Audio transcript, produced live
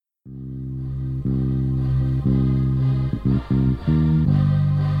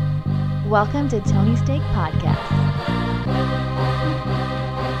Welcome to Tony Steak Podcast.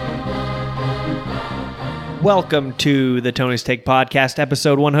 Welcome to the Tony Steak Podcast,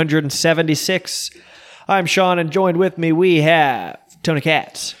 episode 176. I'm Sean, and joined with me we have Tony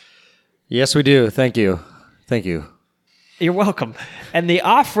Katz. Yes, we do. Thank you. Thank you. You're welcome. And the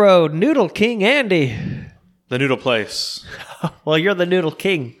off-road Noodle King, Andy. The Noodle Place. Well, you're the Noodle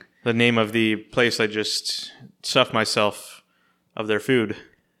King. The name of the place I just stuffed myself of their food.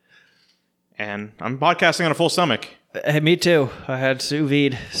 And I'm podcasting on a full stomach. Hey, me too. I had sous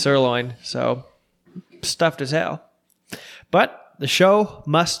vide sirloin, so stuffed as hell. But the show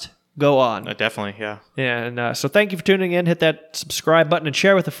must go on. Definitely, yeah. And so thank you for tuning in. Hit that subscribe button and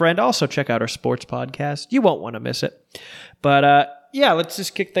share with a friend. Also, check out our sports podcast. You won't want to miss it. But yeah, let's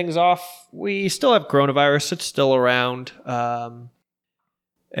just kick things off. We still have coronavirus. It's still around.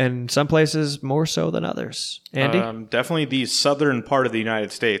 And some places more so than others. Andy? Definitely the southern part of the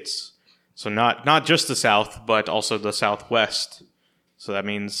United States. So not just the South, but also the Southwest. So that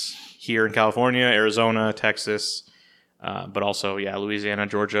means here in California, Arizona, Texas, but also, yeah, Louisiana,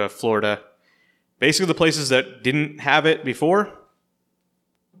 Georgia, Florida. Basically the places that didn't have it before,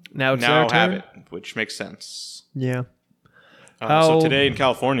 now have it, which makes sense. Yeah. So today in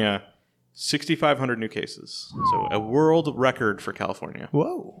California, 6,500 new cases. So a world record for California.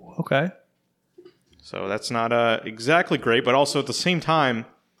 Whoa, okay. So that's not exactly great, but also at the same time,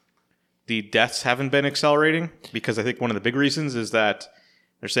 the deaths haven't been accelerating because I think one of the big reasons is that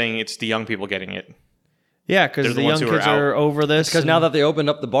they're saying it's the young people getting it. Yeah, because the young kids are over this. Because now that they opened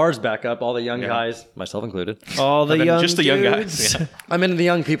up the bars back up, all the young guys, myself included, all the young just the young guys. Yeah. I mean the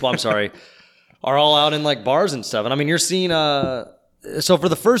young people, I'm sorry, are all out in like bars and stuff. And I mean, you're seeing, so for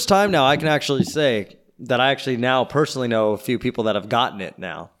the first time now, I can actually say that I actually now personally know a few people that have gotten it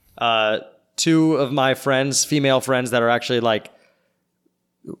now. Two of my friends, female friends that are actually like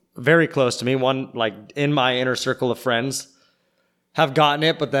very close to me, one like in my inner circle of friends, have gotten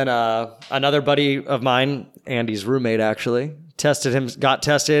it, but then another buddy of mine, Andy's roommate actually, got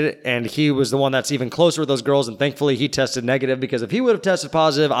tested, and he was the one that's even closer with those girls, and thankfully he tested negative, because if he would have tested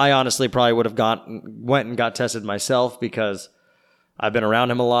positive, I honestly probably would have went and got tested myself, because I've been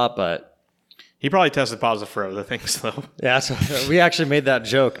around him a lot, but... He probably tested positive for other things, though. Yeah, so we actually made that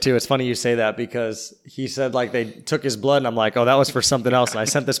joke, too. It's funny you say that, because he said, like, they took his blood, and I'm like, oh, that was for something else. And I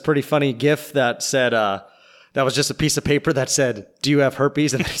sent this pretty funny GIF that said, that was just a piece of paper that said, do you have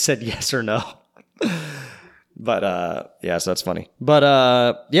herpes? And they said yes or no. But, yeah, so that's funny.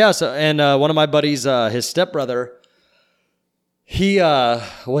 But, yeah, so, and one of my buddies, his stepbrother, he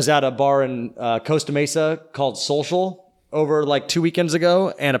was at a bar in Costa Mesa called Social over like 2 weekends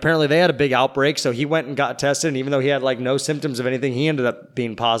ago, and apparently they had a big outbreak, so he went and got tested, and even though he had like no symptoms of anything, he ended up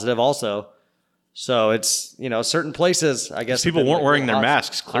being positive also. So it's, you know, certain places, I guess people weren't wearing their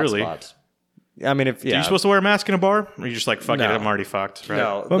masks, clearly. I mean, if Are you supposed to wear a mask in a bar? Or are you just like, fuck it, I'm already fucked, right?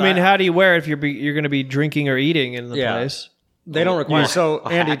 No. Well, I mean, how do you wear it if you're going to be drinking or eating in the place? They don't require. So,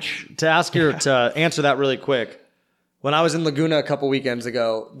 Andy, to answer that really quick, when I was in Laguna a couple weekends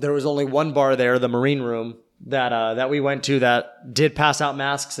ago, there was only one bar there, the Marine Room, that we went to that did pass out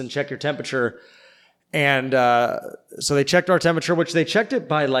masks and check your temperature. And so they checked our temperature, which they checked it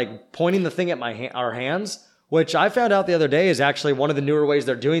by like pointing the thing at our hands, which I found out the other day is actually one of the newer ways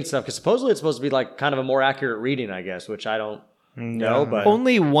they're doing stuff, because supposedly it's supposed to be like kind of a more accurate reading, I guess, which I don't know. But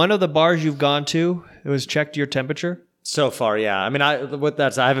only one of the bars you've gone to, it was checked your temperature? So far, yeah. I mean, I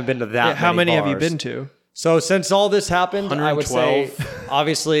haven't been to that many how many bars. have you been to? So since all this happened, I would say 112.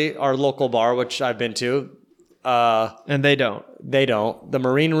 obviously our local bar, which I've been to. And they don't. They don't. The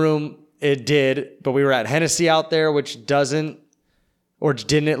Marine Room, it did, but we were at Hennessy out there, which doesn't, or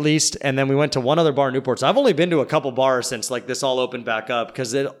didn't at least. And then we went to one other bar in Newport. So I've only been to a couple bars since like this all opened back up,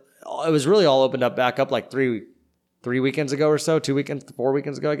 because it was really all opened up back up like three weekends ago or so, 4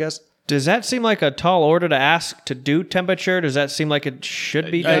 weekends ago, I guess. Does that seem like a tall order to ask to do temperature? Does that seem like it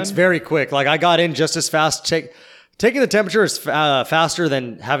should be done? It's very quick. Like I got in just as fast. Taking the temperature is faster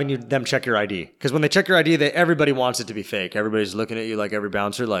than having them check your ID. Because when they check your ID, everybody wants it to be fake. Everybody's looking at you like every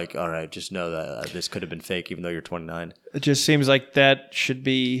bouncer, like, all right, just know that this could have been fake, even though you're 29. It just seems like that should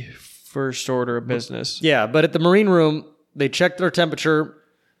be first order of business. Yeah, but at the Marine Room, they checked their temperature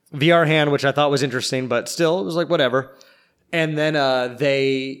via our hand, which I thought was interesting, but still, it was like whatever. And then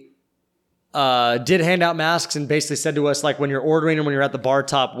they did hand out masks and basically said to us, like, when you're ordering and when you're at the bar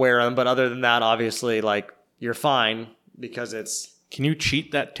top, wear them. But other than that, obviously, like, you're fine, because it's... Can you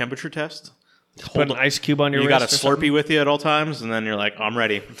cheat that temperature test? Put an ice cube on your wrist. You got a Slurpee with you at all times, and then you're like, I'm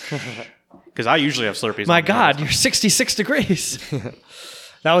ready. Because I usually have Slurpees. My God, you're 66 degrees.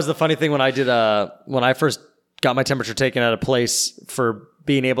 That was the funny thing when I did when I first got my temperature taken at a place for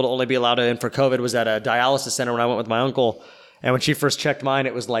being able to only be allowed in for COVID was at a dialysis center when I went with my uncle. And when she first checked mine,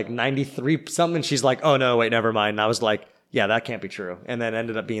 it was like 93 something. She's like, oh no, wait, never mind. And I was like, yeah, that can't be true. And then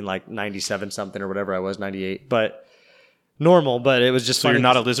ended up being like 97 something or whatever I was, 98. But normal, but it was just So funny. you're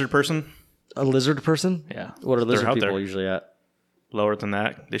not a lizard person? A lizard person? Yeah. What are lizard out people there. usually at? Lower than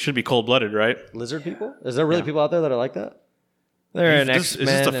that. They should be cold-blooded, right? Lizard people? Is there really people out there that are like that? They're an Is X-Men.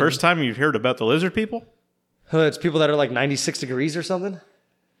 this the and- first time you've heard about the lizard people? It's people that are like 96 degrees or something?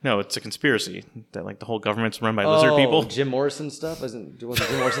 No, it's a conspiracy that like the whole government's run by lizard people. Jim Morrison stuff? Wasn't Jim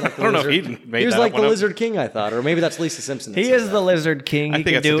Morrison like the I don't know if lizard? he made He was that like the one up. Lizard King, I thought. Or maybe that's Lisa Simpson. that He said is that. the Lizard King. I He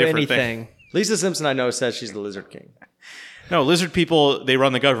think can that's a do different thing. anything. Lisa Simpson, I know, says she's the Lizard King. No, lizard people, they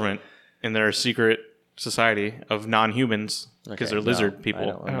run the government in their secret society of non-humans because they're lizard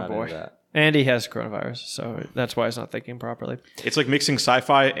people. I'm Oh, not boy. into that. And he has coronavirus, so that's why he's not thinking properly. It's like mixing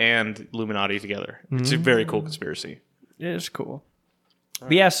sci-fi and Illuminati together. It's a very cool conspiracy. It is cool.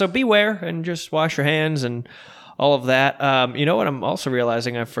 But yeah, so beware and just wash your hands and all of that. You know what I'm also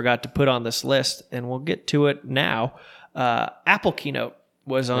realizing I forgot to put on this list, and we'll get to it now. Apple keynote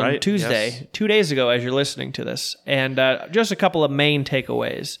was on Right, Tuesday, yes. 2 days ago as you're listening to this. And just a couple of main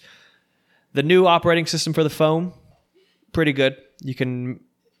takeaways. The new operating system for the phone, pretty good. You can,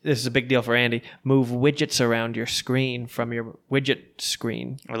 this is a big deal for Andy, move widgets around your screen from your widget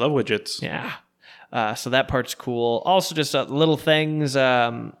screen. I love widgets. Yeah. So that part's cool. Also, just little things,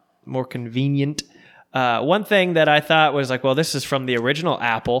 more convenient. One thing that I thought was like, well, this is from the original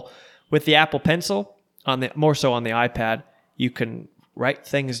Apple. With the Apple Pencil, more so on the iPad, you can write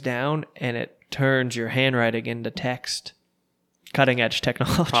things down and it turns your handwriting into text. Cutting edge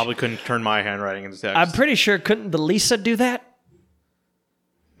technology. Probably couldn't turn my handwriting into text. I'm pretty sure, couldn't the Lisa do that?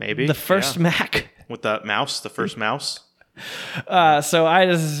 Maybe. The first yeah. Mac? With the mouse, the first mouse. So I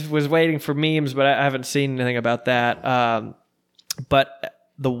just was waiting for memes, but I haven't seen anything about that. But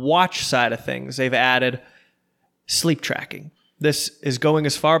the watch side of things, they've added sleep tracking. This is going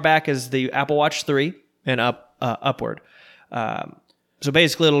as far back as the Apple Watch 3 and upward. So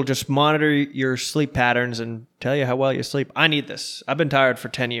basically, it'll just monitor your sleep patterns and tell you how well you sleep. I need this. I've been tired for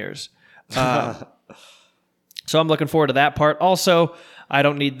 10 years. So I'm looking forward to that part. Also, I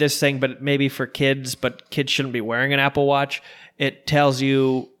don't need this thing, but maybe for kids, but kids shouldn't be wearing an Apple Watch. It tells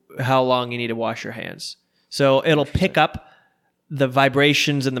you how long you need to wash your hands. So it'll pick up the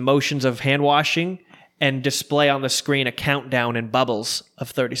vibrations and the motions of hand washing and display on the screen a countdown in bubbles of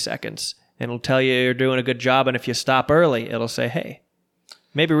 30 seconds. And it'll tell you you're doing a good job. And if you stop early, it'll say, hey,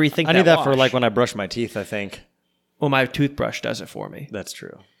 maybe rethink I need that for wash. like when I brush my teeth, I think. Well, my toothbrush does it for me. That's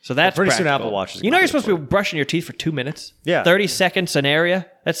true. So that's Pretty soon practical. Apple Watch is You know gonna you're do it supposed to be brushing your teeth for 2 minutes? Yeah. 30 seconds an area?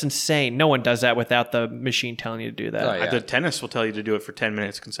 That's insane. No one does that without the machine telling you to do that. Oh, yeah. The dentist will tell you to do it for 10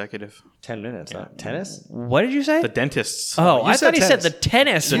 minutes consecutive. 10 minutes. Not tennis? What did you say? The dentists. Oh, I said thought he said tennis. the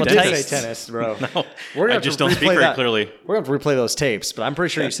tennis. The will You tell did you- say tennis, bro. No, We're gonna I have just to don't speak replay very that. clearly. We're going to have to replay those tapes, but I'm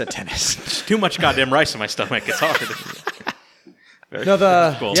pretty sure you said tennis. Too much goddamn rice in my stomach. It's hard. No,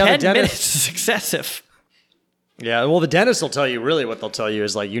 the, Cool. yeah, 10 the dentist. minutes is excessive. Yeah, well, the dentist will tell you really what they'll tell you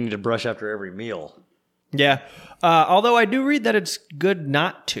is like you need to brush after every meal. Yeah. Although I do read that it's good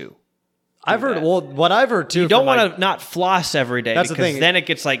not to. I've heard, well, what I've heard too. You don't want to not floss every day That's the because thing. then it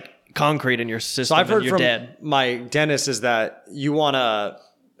gets like concrete in your system So I've heard and you're from dead. my dentist is that you want to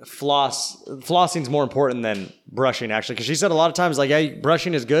floss. Flossing's more important than brushing, actually, because she said a lot of times like, yeah,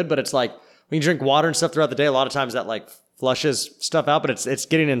 brushing is good, but it's like when you drink water and stuff throughout the day, a lot of times that like flushes stuff out, but it's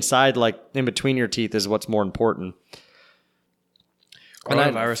getting inside, like in between your teeth, is what's more important.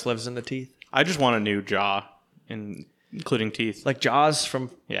 Coronavirus lives in the teeth. I just want a new jaw, including teeth. Like Jaws from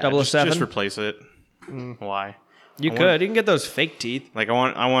Yeah, 007. just replace it. Why? You I could. want- You can get those fake teeth. Like I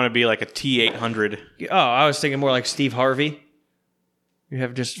want to be like a T800. Oh, I was thinking more like Steve Harvey. You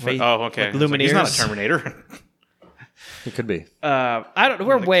have just fake. Oh, okay. Like I was like, he's not a Lumineers. Terminator. It could be. I don't.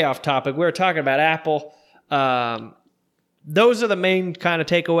 We're way off topic. We were talking about Apple. Those are the main kind of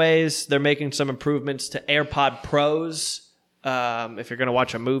takeaways. They're making some improvements to AirPod Pros. If you're going to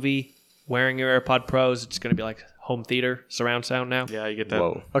watch a movie wearing your AirPod Pros, it's going to be like home theater surround sound now. Yeah, you get that.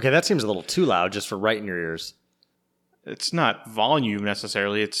 Whoa. Okay, that seems a little too loud just for right in your ears. It's not volume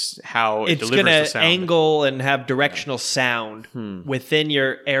necessarily. It's how it It's delivers going the to sound. angle and have directional sound within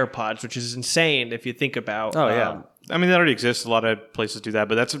your AirPods, which is insane if you think about. Oh, yeah. I mean, that already exists. A lot of places do that,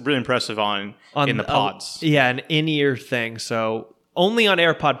 but that's really impressive in the pods. Yeah, an in-ear thing. So only on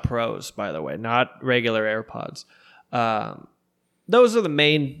AirPod Pros, by the way, not regular AirPods. Those are the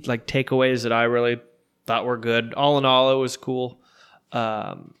main like takeaways that I really thought were good. All in all, it was cool.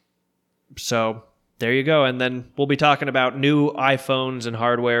 So there you go. And then we'll be talking about new iPhones and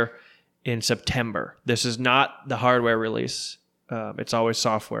hardware in September. This is not the hardware release It's always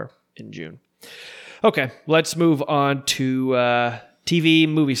software in June. Okay, let's move on to TV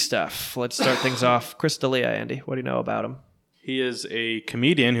movie stuff. Let's start things off. Chris D'Elia, Andy, what do you know about him? He is a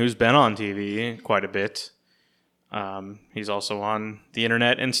comedian who's been on TV quite a bit. He's also on the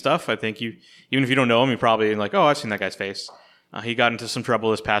internet and stuff. I think even if you don't know him, you probably like, oh, I've seen that guy's face. He got into some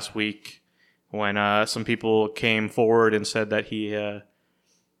trouble this past week when some people came forward and said that he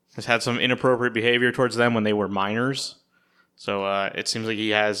has had some inappropriate behavior towards them when they were minors. So it seems like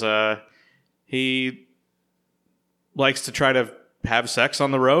he likes to try to have sex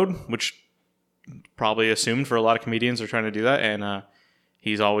on the road, which probably assumed for a lot of comedians are trying to do that. And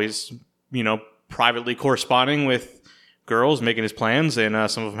he's always, privately corresponding with girls, making his plans, and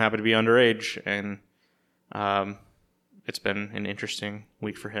some of them happen to be underage. And it's been an interesting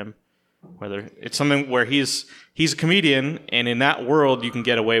week for him. Whether it's something where he's a comedian, and in that world you can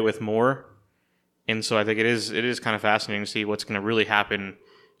get away with more. And so I think it is kind of fascinating to see what's going to really happen,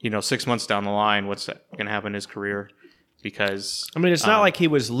 6 months down the line, what's going to happen in his career. Because it's not like he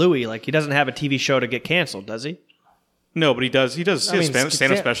was Louis. Like, he doesn't have a TV show to get canceled, does he? No, but he does. He does stand-up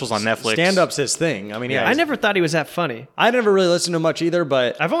specials on Netflix. Stand-up's his thing. I never thought he was that funny. I never really listened to him much either,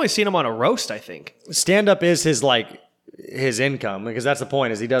 but I've only seen him on a roast, I think. Stand-up is his income, because that's the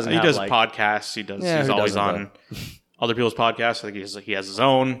point. Is he does podcasts. He's always on other people's podcasts. I think he has his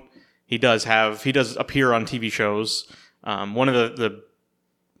own. He does appear on TV shows. One of the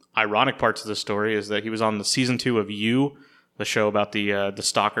ironic parts of the story is that he was on the season 2 of You, the show about the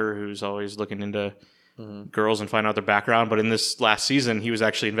stalker who's always looking into girls and find out their background. But in this last season, he was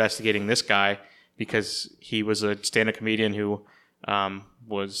actually investigating this guy because he was a stand-up comedian who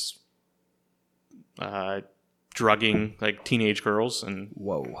was drugging like teenage girls and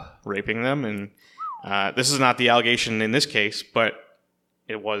raping them. And this is not the allegation in this case, but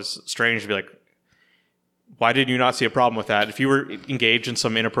it was strange to be like, why did you not see a problem with that? If you were engaged in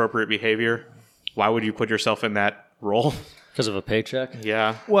some inappropriate behavior, why would you put yourself in that role? Because of a paycheck?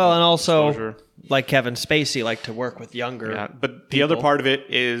 Yeah. Well, and also, exposure. Like Kevin Spacey, like to work with younger but the other part of it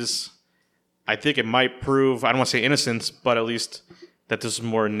is, I think it might prove, I don't want to say innocence, but at least that this is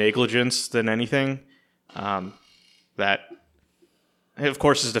more negligence than anything. That, of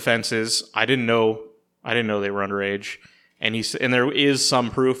course, his defense is, I didn't know they were underage. And there is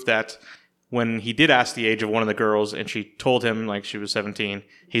some proof that when he did ask the age of one of the girls and she told him like she was 17,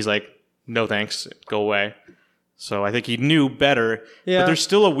 he's like, no thanks, go away. So I think he knew better. Yeah. But there's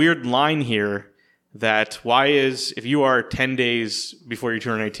still a weird line here that if you are 10 days before you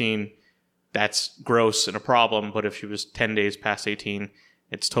turn 18, that's gross and a problem. But if she was 10 days past 18,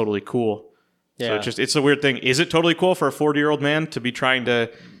 it's totally cool. Yeah. So it's a weird thing. Is it totally cool for a 40-year-old man to be trying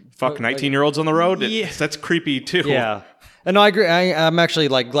to fuck 19-year-olds on the road? That's creepy too. Yeah. And no, I agree. I'm actually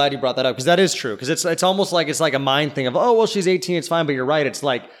glad you brought that up, because that is true. Because it's almost like it's like a mind thing of, oh, well, she's 18, it's fine. But you're right. It's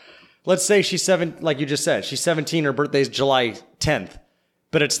like, let's say she's 7, like you just said, she's 17, her birthday's July 10th.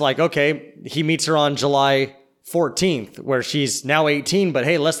 But it's like, okay, he meets her on July 14th, where she's now 18. But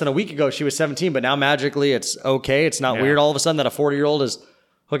hey, less than a week ago, she was 17. But now magically it's okay. It's not weird all of a sudden that a 40-year-old is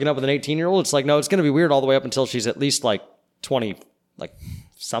hooking up with an 18-year-old. It's like, no, it's going to be weird all the way up until she's at least like 20, like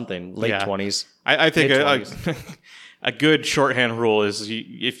something, late 20s. I think a good shorthand rule is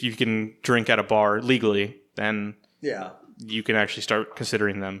if you can drink at a bar legally, then you can actually start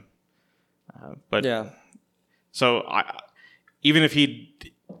considering them. So even if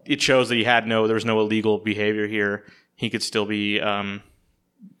it shows that there was no illegal behavior here, he could still be, I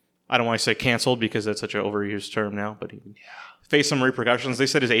don't want to say canceled because that's such an overused term now, but he can face some repercussions. They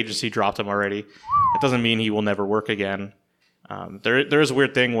said his agency dropped him already. That doesn't mean he will never work again. There is a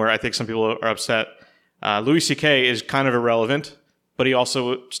weird thing where I think some people are upset. Louis C.K. is kind of irrelevant, but he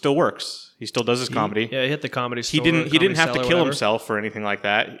also still works. He still does his comedy. Yeah, he hit the comedy store. He didn't have to kill himself or anything like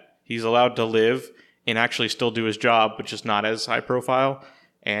that. He's allowed to live and actually still do his job, but just not as high profile.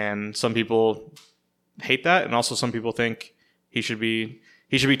 And some people hate that, and also some people think he should be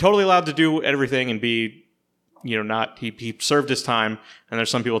totally allowed to do everything and be, not he served his time. And there's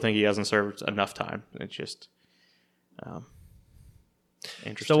some people think he hasn't served enough time. It's just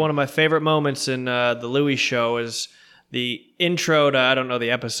interesting. So one of my favorite moments in the Louis show is the intro to, I don't know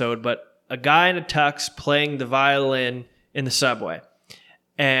the episode, but a guy in a tux playing the violin in the subway.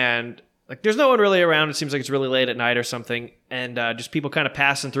 And like, there's no one really around. It seems like it's really late at night or something. And just people kind of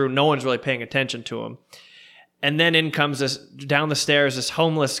passing through. No one's really paying attention to him. And then in comes down the stairs, this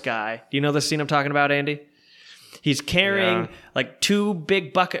homeless guy. Do you know the scene I'm talking about, Andy? He's carrying like 2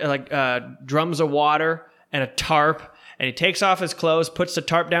 big drums of water and a tarp. And he takes off his clothes, puts the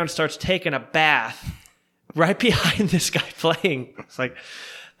tarp down, starts taking a bath right behind this guy playing. It's like,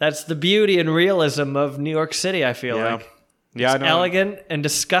 that's the beauty and realism of New York City, I feel like. Yeah, I know. elegant and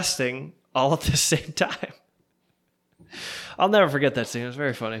disgusting all at the same time. I'll never forget that scene. It was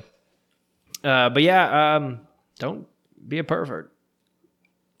very funny. But yeah, don't be a pervert.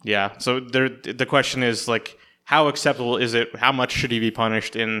 Yeah. So the question is like, how acceptable is it? How much should he be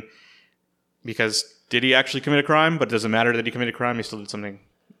punished? Because did he actually commit a crime? But does it matter that he committed a crime? He still did something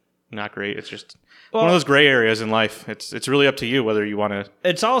not great. It's just one of those gray areas in life. It's really up to you whether you want to.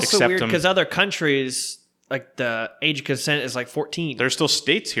 It's also accept weird him. because other countries, like the age of consent is like 14. There's still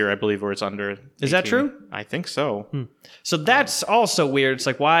states here, I believe, where it's under. 18. Is that true? I think so. So that's also weird. It's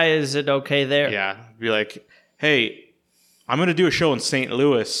like, why is it okay there? Yeah. Be like, hey, I'm going to do a show in St.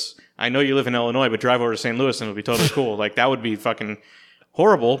 Louis. I know you live in Illinois, but drive over to St. Louis and it'll be totally cool. Like, that would be fucking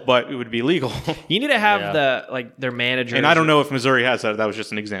horrible, but it would be legal. You need to have their managers. And I don't know if Missouri has that. That was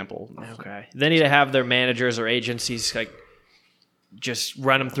just an example. Okay. They need to have their managers or agencies like just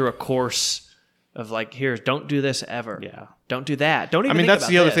run them through a course of like, here, don't do this ever. Yeah. Don't do that. Don't even. I mean, think that's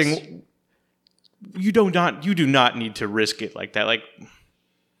about the other this. thing. You do not need to risk it like that. Like,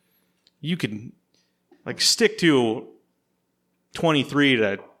 you could like stick to 23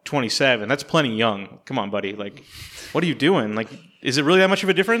 to 27. That's plenty young. Come on, buddy. Like, what are you doing? Like, is it really that much of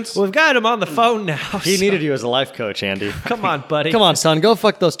a difference? Well, we've got him on the phone now. He so- needed you as a life coach, Andy. Come on, buddy. Come on, son. Go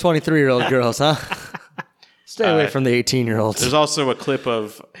fuck those 23-year-old girls, huh? Stay away from the 18-year-olds. There's also a clip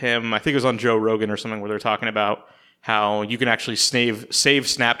of him, I think it was on Joe Rogan or something, where they're talking about how you can actually save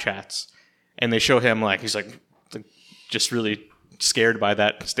Snapchats. And they show him he's just really scared by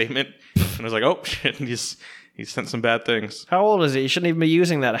that statement. And I was like, oh shit, he's sent some bad things. How old is he? He shouldn't even be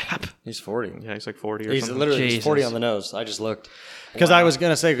using that app. He's 40. Yeah, he's like 40 or He's something. literally Jesus. 40 on the nose. I just looked. Because I was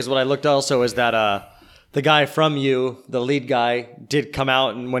going to say, because what I looked also is that the guy from You, the lead guy, did come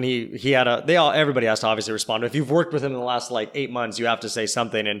out, and when he had everybody has to obviously respond. But if you've worked with him in the last 8 months, you have to say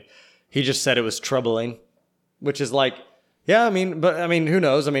something, and he just said it was troubling, which is yeah, I mean, who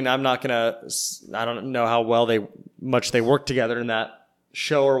knows? I mean, I don't know how much they work together in that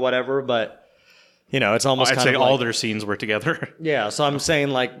show or whatever, but it's almost I'd kind say of all their scenes were together. yeah. So I'm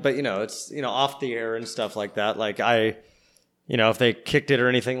saying but it's off the air and stuff like that. If they kicked it or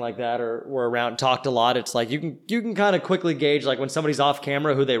anything like that, or were around and talked a lot, it's like you can kind of quickly gauge when somebody's off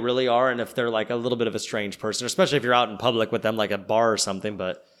camera who they really are, and if they're a little bit of a strange person, especially if you're out in public with them, like a bar or something.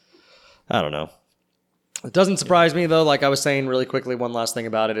 But I don't know. It doesn't surprise me though. Like I was saying really quickly, one last thing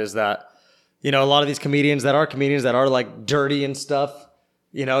about it is that a lot of these comedians that are dirty and stuff.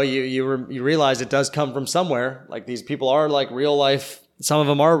 You realize it does come from somewhere. Like these people are real life. Some of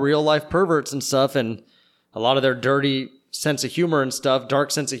them are real life perverts and stuff, and a lot of their dirty sense of humor and stuff, dark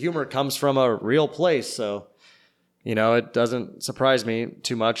sense of humor, comes from a real place. So, it doesn't surprise me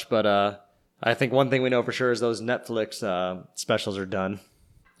too much. But I think one thing we know for sure is those Netflix specials are done.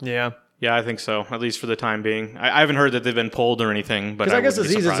 Yeah. Yeah, I think so, at least for the time being. I haven't heard that they've been pulled or anything, but Because I guess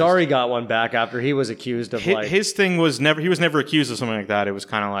wouldn't be Aziz surprised. Ansari got one back after he was accused of His thing was he was never accused of something like that. It was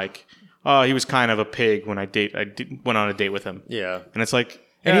kind of he was kind of a pig when I went on a date with him. Yeah. And it's like,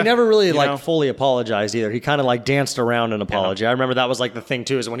 And he never really know. fully apologized either. He kind of danced around an apology. I remember that was the thing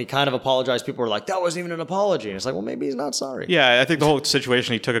too, is when he kind of apologized, people were like, that wasn't even an apology. And it's like, well, maybe he's not sorry. Yeah, I think the whole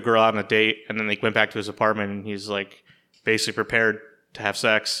situation, he took a girl out on a date and then they went back to his apartment and he's basically prepared to have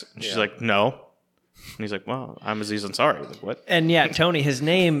sex. And she's like, no. And he's like, well, I'm Aziz Ansari. Like, what? And yeah, Tony, his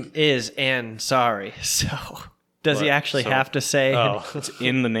name is Ansari. So does he actually have to say? It's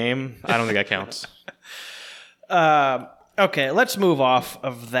in the name. I don't think that counts. Okay, let's move off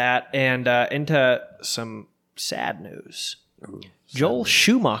of that and into some sad news. Joel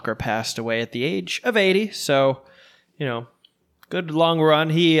Schumacher passed away at the age of 80. So, good long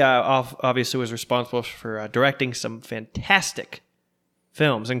run. He obviously was responsible for directing some fantastic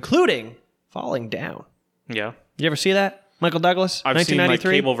films, including Falling Down. Yeah. You ever see that? Michael Douglas, I've seen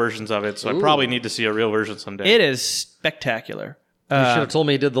 1993. cable versions of it, so I probably need to see a real version someday. It is spectacular. You should have told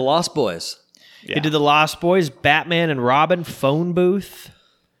me he did The Lost Boys. Yeah. He did The Lost Boys, Batman and Robin, Phone Booth.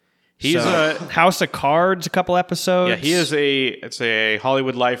 He's House of Cards, a couple episodes. Yeah, he is a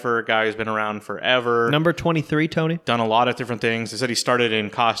Hollywood lifer, a guy who's been around forever. Number 23, Tony. Done a lot of different things. They said he started in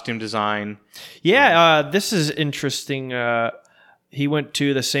costume design. Yeah, this is interesting. He went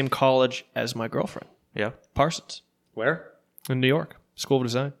to the same college as my girlfriend, Yeah. Parsons, Where? in New York, School of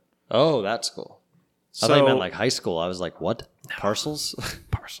Design. Oh, that's cool. I thought you meant high school. I was like, what? Parcels?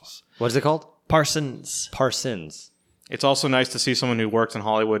 Parsons. What is it called? Parsons. Parsons. It's also nice to see someone who worked in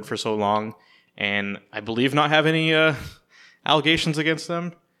Hollywood for so long and I believe not have any allegations against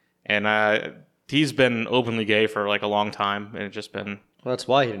them. And he's been openly gay for a long time, and it's just been... Well, that's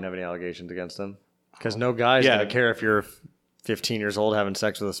why he didn't have any allegations against him. Because no guy's going to care if you're 15 years old having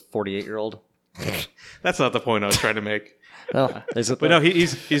sex with a 48-year-old. That's not the point I was trying to make. Oh, is it But no,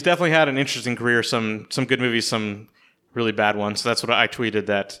 he's definitely had an interesting career. Some good movies, some really bad ones. So that's what I tweeted,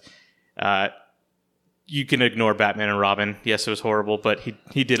 that you can ignore Batman and Robin. Yes, it was horrible, but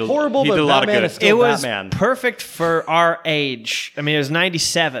he did horrible. He But did a lot Batman of is good. still It was Batman. perfect for our age. I mean, it was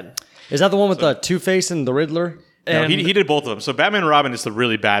 97. Is that the one with the Two-Face and the Riddler? No, And he did both of them. So Batman and Robin is the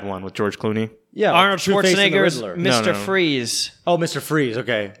really bad one with George Clooney. Yeah, Arnold Two-Face and the Schwarzenegger's Riddler. Mr. No. Freeze. Oh, Mr. Freeze.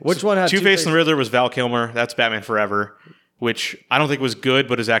 Okay, which one had Two-Face and the Riddler was Val Kilmer. That's Batman Forever, which I don't think was good,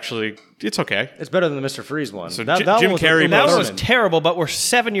 but is actually it's okay. It's better than the Mr. Freeze one. So that Jim one was with Carrey Uma That one was Thurman. terrible, but we're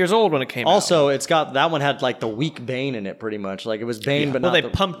 7 years old when it came out. Also, it's got that one had like the weak Bane in it, pretty much. Like it was Bane, but Well, not they the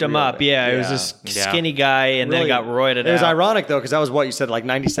pumped him real up. Bane. Yeah, it was this Yeah. skinny guy, and then Really- he got roided It was out. ironic though, because that was what you said, like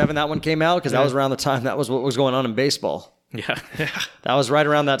 '97. That one came out because that was around the time that was what was going on in baseball. Yeah, That was right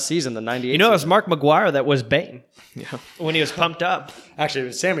around that season, the '98. You know, it was Mark McGuire that was Bane yeah. when he was pumped up.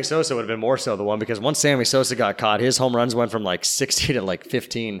 Actually, Sammy Sosa would have been more so the one, because once Sammy Sosa got caught, his home runs went from like 60 to like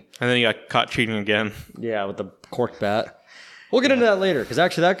 15. And then he got caught cheating again. Yeah, with the cork bat. We'll get into that later, because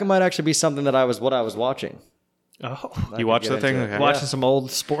actually that might actually be something that I was watching. Oh, You watched get that thing? into it. Okay. watching some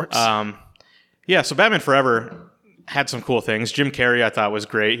old sports. Yeah, so Batman Forever had some cool things. Jim Carrey, I thought, was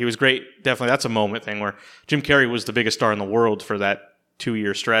great. He was great. Definitely, that's a moment thing where Jim Carrey was the biggest star in the world for that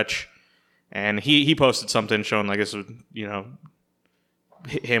 2-year stretch. And he posted something showing, like, this was,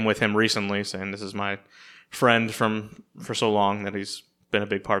 him with him recently, saying, this is my friend for so long that he's been a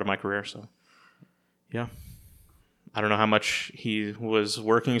big part of my career. So, yeah. I don't know how much he was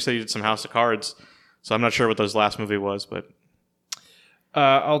working. He said he did some House of Cards. So I'm not sure what his last movie was, but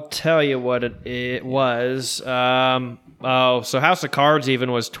I'll tell you what it was. So House of Cards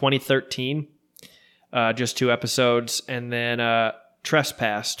even was 2013, just 2 episodes, and then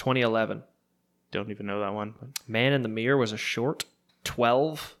Trespass 2011. don't even know that one. But Man in the Mirror was a short,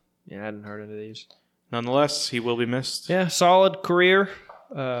 12. Yeah, I hadn't heard any of these. nonetheless, he will be missed. Yeah, solid career.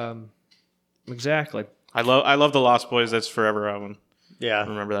 Exactly. I love The Lost Boys. That's forever. I Yeah.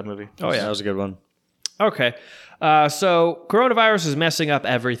 remember that movie. Oh, yeah. That was a good one. Okay. So coronavirus is messing up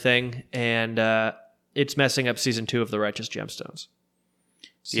everything, and it's messing up season 2 of The Righteous Gemstones.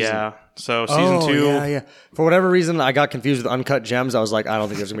 Yeah. So season 2. Yeah. For whatever reason, I got confused with Uncut Gems. I was like, I don't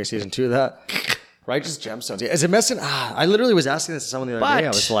think there's going to be a season 2 of that. Righteous Gemstones. Yeah. Is it messing? I literally was asking this to someone the other day. I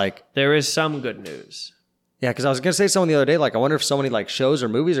was like, there is some good news. yeah, because I was going to say someone the other day, like, I wonder if so many like shows or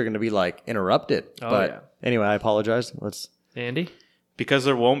movies are going to be like interrupted. Oh, but yeah. anyway, I apologize. Andy? Because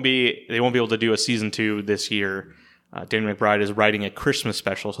they won't be able to do a season 2 this year. Danny McBride is writing a Christmas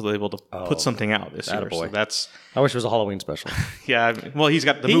special, so they're able to put something out this year. attaboy. So that's I wish it was a Halloween special. yeah. Well, he's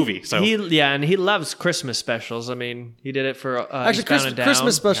got the movie, so and he loves Christmas specials. I mean, he did it for Actually, Eastbound and Down.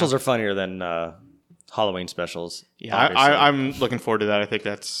 Christmas specials are funnier than Halloween specials. yeah. obviously. I'm looking forward to that. I think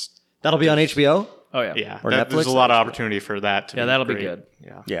That'll be on HBO. Oh yeah, yeah. Or There's Netflix? a lot of opportunity for that. To Yeah, that'll be great. good.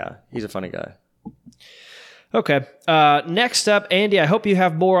 Yeah. Yeah, he's a funny guy. Okay. Next up, Andy. I hope you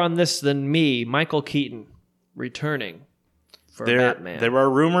have more on this than me. Michael Keaton returning for Batman. There are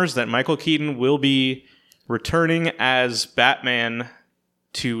rumors that Michael Keaton will be returning as Batman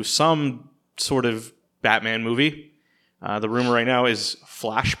to some sort of Batman movie. The rumor right now is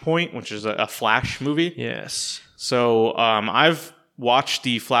Flashpoint, which is a Flash movie. Yes. So I've watched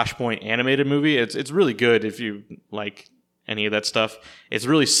the Flashpoint animated movie. It's really good if you like any of that stuff. It's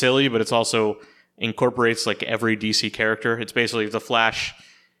really silly, but it's also incorporates like every DC character. It's basically the Flash.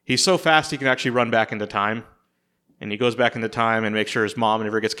 He's so fast he can actually run back into time. And he goes back into time and makes sure his mom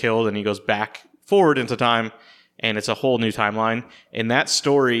never gets killed, and he goes back forward into time, and it's a whole new timeline. In that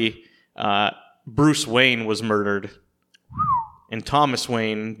story, Bruce Wayne was murdered, and Thomas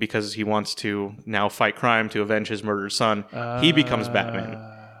Wayne, because he wants to now fight crime to avenge his murdered son, he becomes Batman.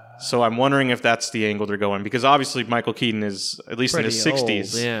 So I'm wondering if that's the angle they're going, because obviously Michael Keaton is at least in his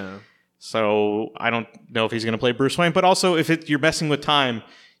 60s. Old, yeah. So I don't know if he's going to play Bruce Wayne, but also if you're messing with time,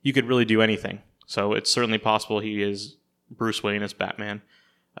 you could really do anything. So it's certainly possible he is Bruce Wayne as Batman.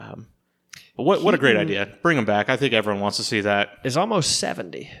 But what a great idea. Bring him back. I think everyone wants to see that. Is almost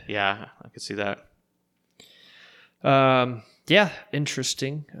 70. Yeah, I could see that. Yeah,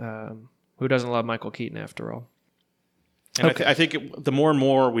 interesting. Who doesn't love Michael Keaton after all? And I think the more and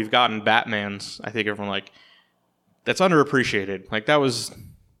more we've gotten Batmans, I think everyone like, that's underappreciated. Like that was...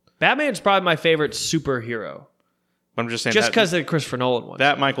 Batman's probably my favorite superhero. I'm just saying Just that- because of the Christopher Nolan one.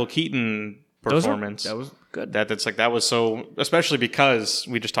 that Michael Keaton performance. That was good. That was so, especially because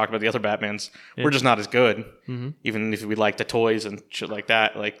we just talked about the other Batmans. We're just not as good. Mm-hmm. Even if we like the toys and shit like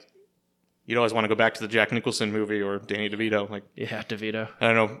that, like you'd always want to go back to the Jack Nicholson movie or Danny DeVito. Like Yeah, DeVito.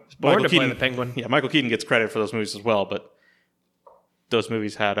 I don't know, Born to play the Penguin. Yeah, Michael Keaton gets credit for those movies as well, but those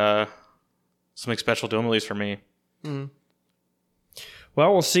movies had something special to him, at least for me.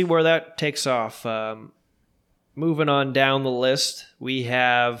 Well, we'll see where that takes off. Moving on down the list, we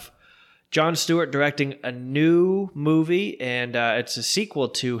have Jon Stewart directing a new movie, and it's a sequel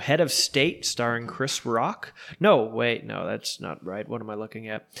to Head of State, starring Chris Rock. No, that's not right. What am I looking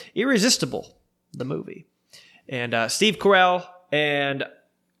at? Irresistible, the movie. And Steve Carell, and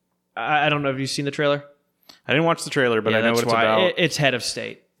I don't know if you've seen the trailer. I didn't watch the trailer, but I know what it's about. It's Head of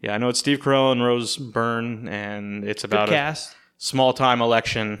State. Yeah, I know it's Steve Carell and Rose Byrne, and it's about Good a cast. small-time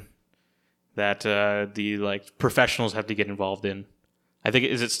election that the professionals have to get involved in. I think,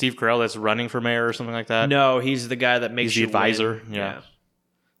 is it Steve Carell that's running for mayor or something like that? No, he's the guy that makes He's the you advisor. win. Yeah.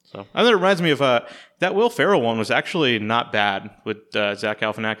 So I think it reminds me of that Will Ferrell one was actually not bad with Zach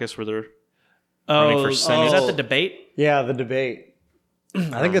Galifianakis, where they're running for Senate. Is that the debate Yeah, the debate.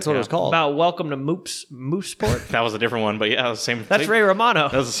 I think that's what it was called. about welcome to Mooseport? That was a different one, but yeah, the same. That's Ray Romano.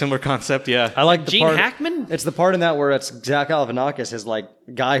 That was a similar concept. Yeah, I like the Gene part. Hackman? It's the part in that where it's Zach Galifianakis, his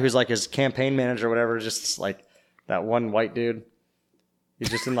guy who's his campaign manager or whatever, just that one white dude. He's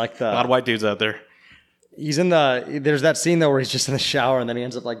just in a lot of white dudes out there. he's in there's that scene though where he's just in the shower and then he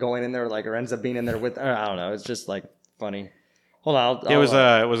ends up going in there or ends up being in there with, I don't know. It's just funny. Hold on. It was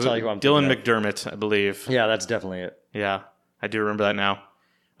tell you who I'm Dylan thinking of. McDermott, I believe. Yeah, that's definitely it. Yeah, I do remember that now.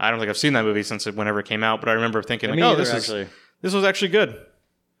 I don't think I've seen that movie since whenever it came out, but I remember thinking, Me oh, either, this was actually good.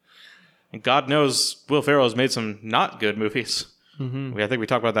 And God knows Will Ferrell has made some not good movies. Mm-hmm. I think we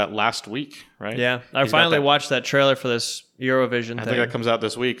talked about that last week, right? Yeah, I He's got finally that- watched that trailer for this Eurovision I thing. think that comes out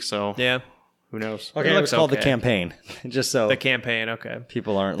this week, so Yeah, who knows? Okay, It it looks was called okay. The Campaign. Just so the campaign. Okay,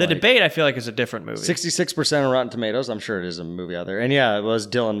 people aren't the debate I feel like is a different movie. 66% on Rotten Tomatoes. I'm sure it is a movie out there. And yeah, it was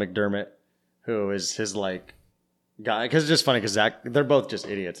Dylan McDermott, who is his guy. Because it's just funny because they're both just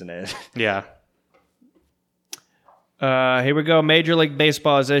idiots in it. Yeah. Here we go. Major League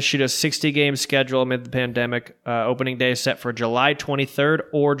Baseball has issued a 60-game schedule amid the pandemic. Opening day is set for July 23rd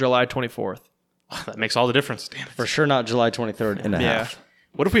or July 24th. That makes all the difference. Damn it. For sure not July 23rd and a Yeah. half.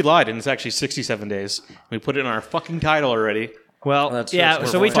 What if we lied and it's actually 67 days? We put it in our fucking title already. Well, That's- yeah,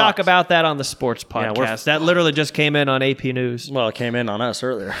 that's so where we we're talk fucked. about that on the sports Yeah, we're podcast. That literally just came in on AP News. Well, it came in on us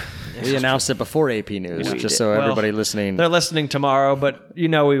earlier. We announced it before AP News, We just did. so Well, everybody listening. They're listening tomorrow, but we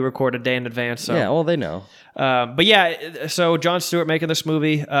record a day in advance. So. Yeah, well, they know. But yeah, so Jon Stewart making this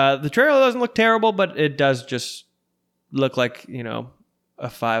movie. The trailer doesn't look terrible, but it does just look like,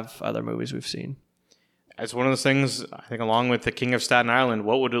 5 other movies we've seen. It's one of those things, I think, along with The King of Staten Island,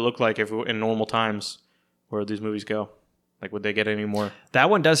 what would it look like if in normal times? Where would these movies go? Would they get any more? That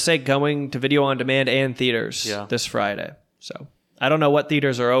one does say going to video on demand and theaters this Friday. So I don't know what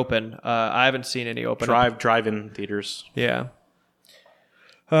theaters are open. I haven't seen any open. Drive-in theaters. Yeah.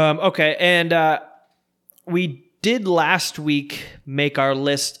 Okay, and we did last week make our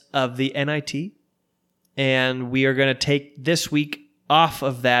list of the NIT, and we are going to take this week off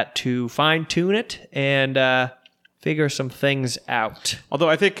of that to fine-tune it and figure some things out. Although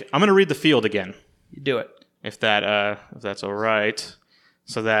I think I'm going to read the field again, You do it. if that's all right,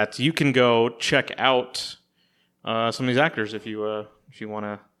 so that you can go check out some of these actors if you want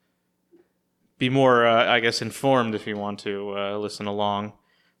to be more, informed. If you want to listen along.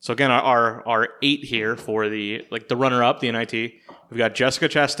 So again, our 8 here for the runner-up, the NIT. We've got Jessica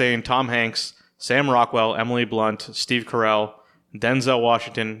Chastain, Tom Hanks, Sam Rockwell, Emily Blunt, Steve Carell, Denzel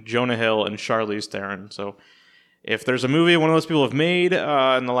Washington, Jonah Hill, and Charlize Theron. So if there's a movie one of those people have made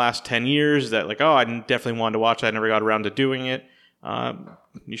in the last 10 years that I definitely wanted to watch, I never got around to doing it,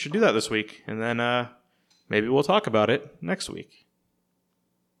 you should do that this week. And then maybe we'll talk about it next week.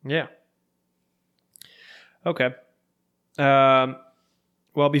 Yeah. Okay.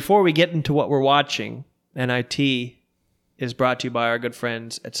 Well, before we get into what we're watching, NIT is brought to you by our good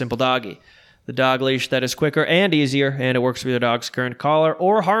friends at Simple Doggy, the dog leash that is quicker and easier, and it works with your dog's current collar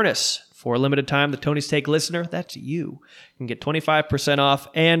or harness. For a limited time, the Tony's Take listener, that's you, can get 25% off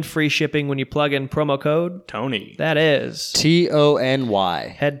and free shipping when you plug in promo code. Tony. That is. TONY.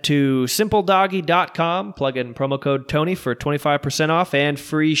 Head to simpledoggy.com, plug in promo code Tony for 25% off and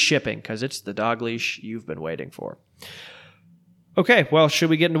free shipping, because it's the dog leash you've been waiting for. Okay, well, should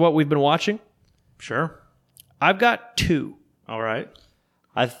we get into what we've been watching? Sure. I've got 2. All right.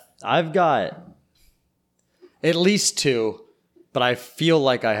 I've got at least 2, but I feel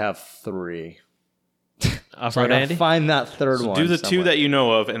like I have 3. Off-road I gotta Andy? find that third one. Do the 2 somewhere. that you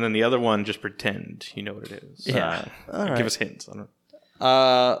know of, and then the other one, just pretend you know what it is. Yeah. All right. Give us hints. I don't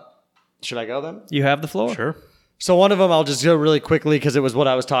Should I go then? You have the floor. Sure. So one of them, I'll just go really quickly because it was what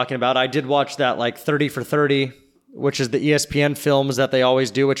I was talking about. I did watch that 30 for 30, which is the ESPN films that they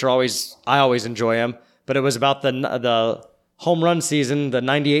always do, which are I always enjoy them. But it was about the home run season, the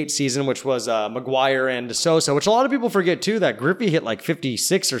 98 season, which was McGwire and Sosa, which a lot of people forget too, that Griffey hit like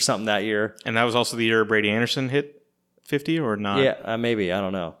 56 or something that year. And that was also the year Brady Anderson hit 50 or not? Yeah, maybe. I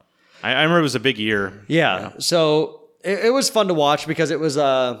don't know. I remember it was a big year. Yeah. So it was fun to watch because it was,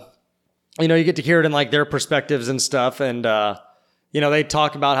 you know, you get to hear it in like their perspectives and stuff. And, you know, they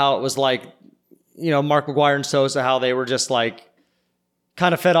talk about how it was like, you know, Mark McGwire and Sosa, how they were just like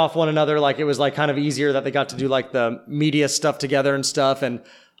kind of fed off one another. Like it was like kind of easier that they got to do like the media stuff together and stuff. And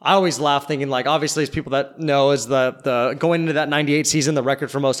I always laugh thinking like, obviously as people that know is the going into that 98 season, the record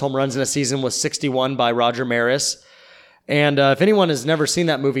for most home runs in a season was 61 by Roger Maris. And if anyone has never seen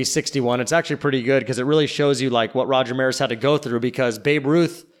that movie 61, it's actually pretty good because it really shows you like what Roger Maris had to go through, because Babe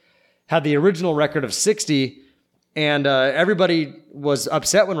Ruth had the original record of 60, and everybody was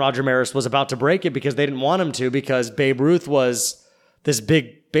upset when Roger Maris was about to break it because they didn't want him to, because Babe Ruth was this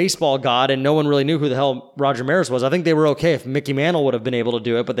big baseball god and no one really knew who the hell Roger Maris was. I think they were okay if Mickey Mantle would have been able to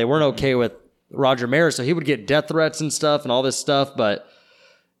do it, but they weren't okay with Roger Maris. So he would get death threats and stuff and all this stuff, but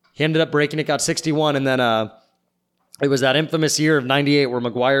he ended up breaking it, got 61, and then it was that infamous year of 98 where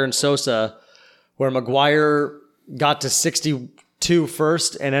McGwire and Sosa, where McGwire got to 62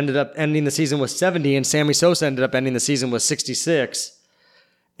 first and ended up ending the season with 70, and Sammy Sosa ended up ending the season with 66.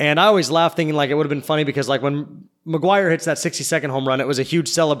 And I always laugh thinking like it would have been funny because like when McGwire hits that 60-second home run, it was a huge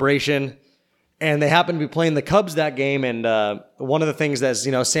celebration, and they happened to be playing the Cubs that game. And one of the things that's,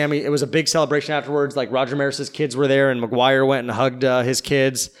 you know, Sammy, it was a big celebration afterwards. Like Roger Maris's kids were there, and McGwire went and hugged his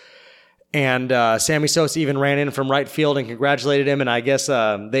kids. And Sammy Sosa even ran in from right field and congratulated him. And I guess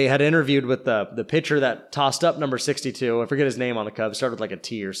they had interviewed with the pitcher that tossed up number 62. I forget his name on the Cubs. Started with like a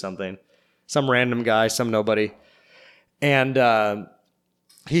T or something. Some random guy, some nobody. And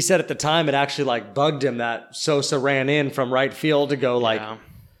he said at the time it actually like bugged him that Sosa ran in from right field to go like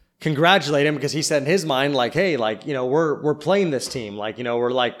congratulate him, because he said in his mind like, hey, like, you know, we're playing this team. Like, you know,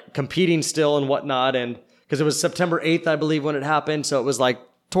 we're like competing still and whatnot. And because it was September 8th, I believe, when it happened. So it was like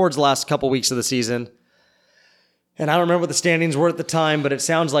towards the last couple weeks of the season. And I don't remember what the standings were at the time, but it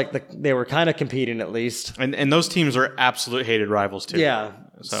sounds like they were kind of competing at least. And those teams are absolute hated rivals too. Yeah.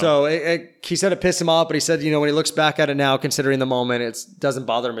 So he said it pissed him off, but he said, you know, when he looks back at it now, considering the moment, it doesn't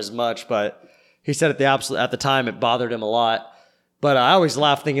bother him as much. But he said at the time it bothered him a lot. But I always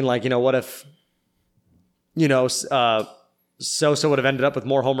laugh thinking like, you know, what if, you know, Sosa would have ended up with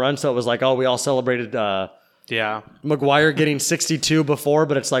more home runs? So it was like, oh, we all celebrated McGwire getting 62 before,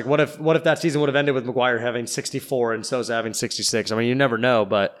 but it's like, what if that season would have ended with McGwire having 64 and Sosa having 66? I mean, you never know,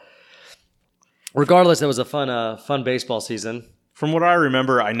 but regardless, it was a fun baseball season. From what I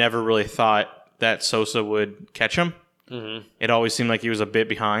remember, I never really thought that Sosa would catch him. Mm-hmm. It always seemed like he was a bit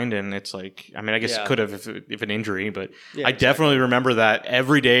behind, and it's like, I mean, I guess it could have if an injury, but I definitely remember that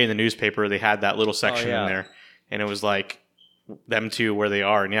every day in the newspaper they had that little section in there, and it was like them two where they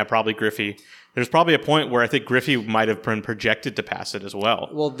are, and probably Griffey. There's probably a point where I think Griffey might have been projected to pass it as well.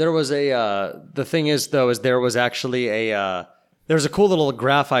 Well, there was the thing is though, there was actually there's a cool little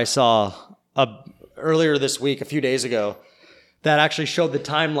graph I saw earlier this week, a few days ago, that actually showed the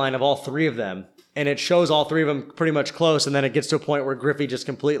timeline of all three of them. And it shows all three of them pretty much close, and then it gets to a point where Griffey just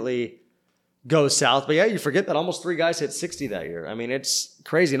completely goes south. But yeah, you forget that almost three guys hit 60 that year. I mean, it's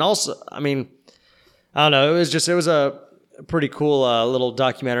crazy. And also, I mean, I don't know. It was a pretty cool little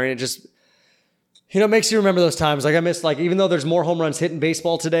documentary. And it just, you know, makes you remember those times. Like I miss, like, even though there's more home runs hit in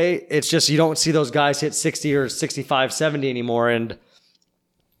baseball today, it's just you don't see those guys hit 60 or 65, 70 anymore. And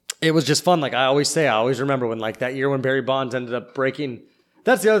it was just fun. Like I always remember when like that year when Barry Bonds ended up breaking.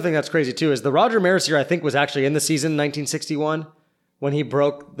 That's the other thing that's crazy too, is the Roger Maris year I think was actually in the season 1961 when he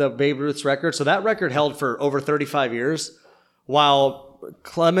broke the Babe Ruth's record. So that record held for over 35 years, while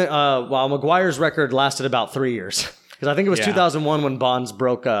McGwire's record lasted about 3 years. Because I think it was 2001 when Bonds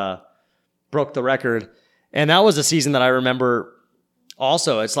broke the record, and that was a season that I remember.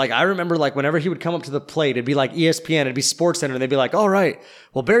 Also, it's like I remember like whenever he would come up to the plate, it'd be like ESPN, it'd be SportsCenter, and they'd be like, "All right,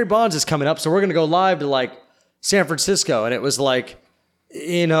 well Barry Bonds is coming up, so we're gonna go live to like San Francisco," and it was like.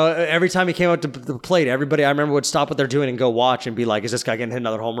 You know, every time he came out to the plate, everybody I remember would stop what they're doing and go watch and be like, is this guy getting hit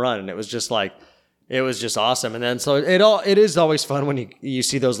another home run? And it was just like, it was just awesome. And then, so it is always fun when you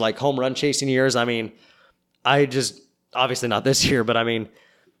see those like home run chasing years. I mean, obviously not this year, but I mean,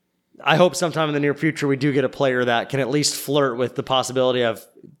 I hope sometime in the near future we do get a player that can at least flirt with the possibility of,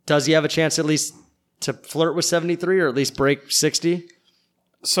 does he have a chance at least to flirt with 73 or at least break 60?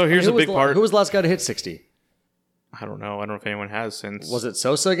 So here's a big part. Who was the last guy to hit 60? I don't know. I don't know if anyone has since. Was it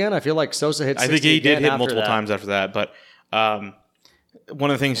Sosa again? I feel like Sosa hit 60 I think he did hit multiple that. times after that. But one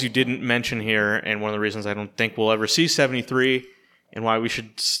of the things you didn't mention here, and one of the reasons I don't think we'll ever see 73 and why we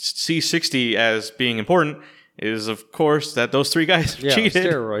should see 60 as being important, is, of course, that those 3 guys Yeah, cheated,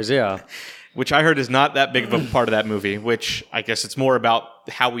 steroids. Yeah. which I heard is not that big of a part of that movie, which I guess it's more about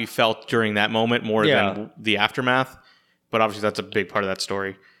how we felt during that moment more than the aftermath. But obviously that's a big part of that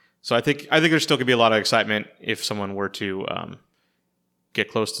story. So I think there's still going to be a lot of excitement if someone were to get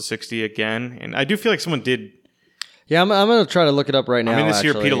close to 60 again. And I do feel like someone did. Yeah, I'm going to try to look it up right now. I mean, this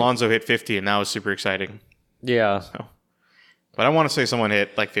year actually. Pete Alonso hit 50, and that was super exciting. Yeah. So, but I want to say someone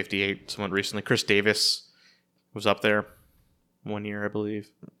hit like 58, someone recently. Chris Davis was up there 1 year, I believe.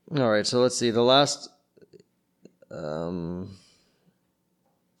 All right, so let's see. The last... No,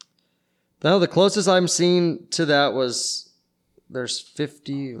 the closest I'm seeing to that was... There's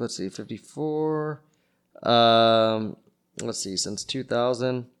 50... Let's see, 54... let's see, since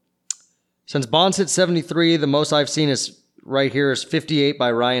 2000... Since Bonds hit 73, the most I've seen is right here is 58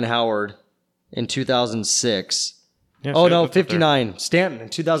 by Ryan Howard in 2006. Yeah, Oh, so no, that's up there. 59. Stanton in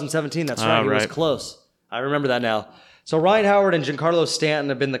 2017. That's right. He was right. close. I remember that now. So Ryan Howard and Giancarlo Stanton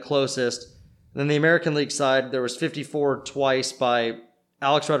have been the closest. And then the American League side, there was 54 twice by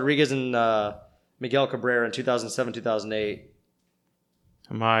Alex Rodriguez and Miguel Cabrera in 2007, 2008.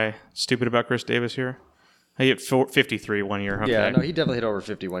 Am I stupid about Chris Davis here? He hit 53 1 year. Okay. Yeah, no, he definitely hit over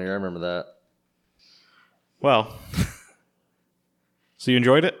 51 year. I remember that. Well, so you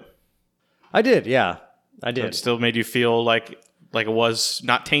enjoyed it? I did, yeah. I It did. still made you feel like it was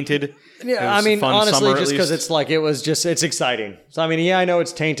not tainted? It Yeah, was I mean, a fun honestly, summer, at just because least? it's like, it's exciting. So, I mean, yeah, I know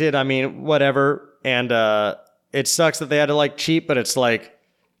it's tainted. I mean, whatever. And it sucks that they had to like cheat, but it's like,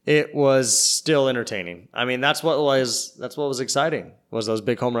 it was still entertaining. I mean, that's what was exciting, was those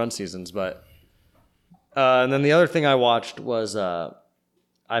big home run seasons. But, and then the other thing I watched was, I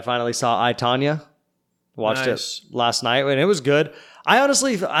finally saw I, Tonya. Watched Nice. it last night, and it was good. I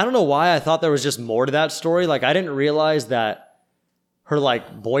don't know why I thought there was just more to that story. Like, I didn't realize that her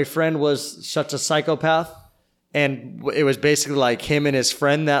like boyfriend was such a psychopath, and it was basically like him and his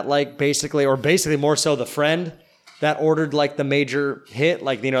friend that like basically more so the friend that ordered like the major hit.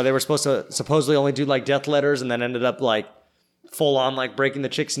 Like, you know, they were supposed to supposedly only do like death letters, and then ended up like full on like breaking the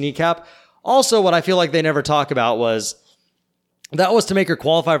chick's kneecap. Also, what I feel like they never talk about was that was to make her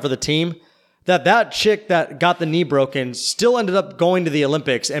qualify for the team. That chick that got the knee broken still ended up going to the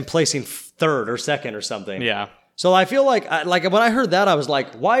Olympics and placing 3rd or 2nd or something. Yeah. So I feel like when I heard that, I was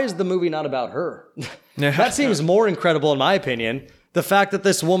like, why is the movie not about her? That seems more incredible in my opinion. The fact that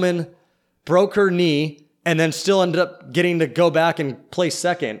this woman broke her knee and then still ended up getting to go back and place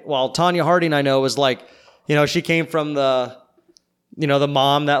 2nd. While Tonya Harding, I know, was like, you know, she came from the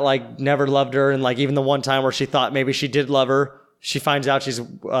mom that like never loved her. And like even the one time where she thought maybe she did love her, she finds out she's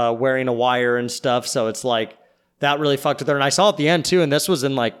wearing a wire and stuff. So it's like that really fucked with her. And I saw at the end too. And this was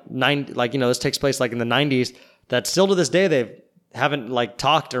in this takes place like in the 90s, that still to this day, they haven't like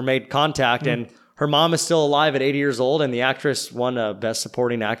talked or made contact. And her mom is still alive at 80 years old. And the actress won a Best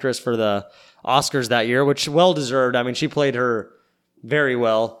Supporting Actress for the Oscars that year, which well deserved. I mean, she played her very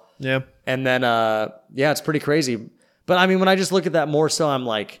well. Yeah. And then, it's pretty crazy. But I mean, when I just look at that more so, I'm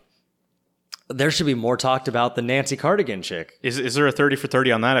like, there should be more talked about the Nancy Cardigan chick. Is there a 30 for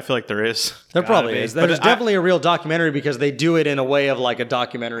 30 on that? I feel like there is. There Gotta probably be. is. But There's definitely a real documentary because they do it in a way of like a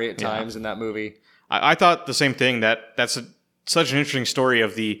documentary at times in that movie. I thought the same thing. That's such an interesting story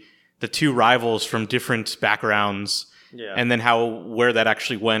of the two rivals from different backgrounds. Yeah. And then where that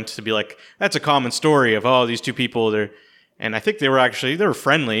actually went to be like, that's a common story of, these two people, and I think they were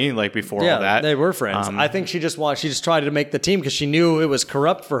friendly like before all that. They were friends. I think she just tried to make the team because she knew it was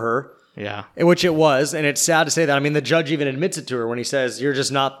corrupt for her. Yeah. Which it was, and it's sad to say that. I mean, the judge even admits it to her when he says, you're just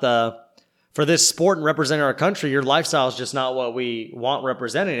not for this sport and representing our country, your lifestyle is just not what we want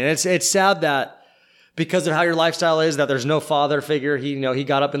representing. And it's sad that because of how your lifestyle is, that there's no father figure. He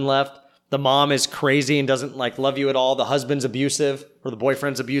got up and left. The mom is crazy and doesn't like love you at all. The husband's abusive or the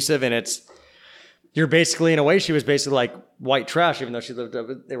boyfriend's abusive. And you're basically, in a way, she was basically like white trash, even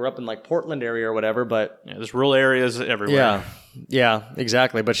though they were up in like Portland area or whatever. But Yeah, there's rural areas everywhere. yeah,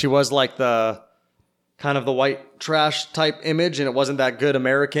 exactly. But she was like the kind of the white trash type image, and it wasn't that good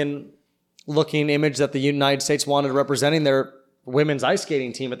American looking image that the United States wanted representing their women's ice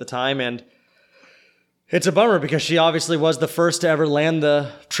skating team at the time. And it's a bummer because she obviously was the first to ever land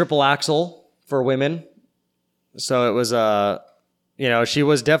the triple axel for women. So it was she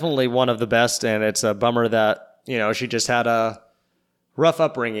was definitely one of the best, and it's a bummer that, she just had a rough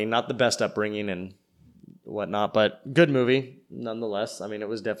upbringing, not the best upbringing and whatnot, but good movie nonetheless. I mean, it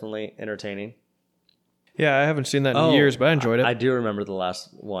was definitely entertaining. Yeah, I haven't seen that in years, but I enjoyed it. I do remember the last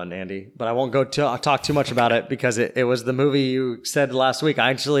one, Andy, but I won't talk too much about it because it was the movie you said last week. I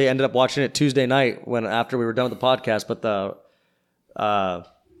actually ended up watching it Tuesday night after we were done with the podcast, but the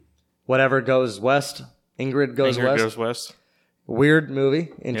Whatever Goes West, Ingrid Goes Ingrid West. Goes West. Weird movie.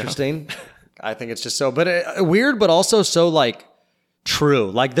 Interesting. I think it's just so, but weird, but also so like true.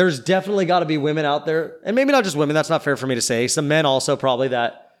 Like there's definitely got to be women out there, and maybe not just women. That's not fair for me to say. Some men also probably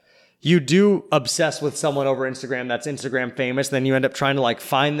that you do obsess with someone over Instagram that's Instagram famous. Then you end up trying to like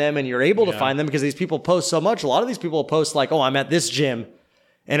find them, and you're able to find them because these people post so much. A lot of these people post like, "Oh, I'm at this gym,"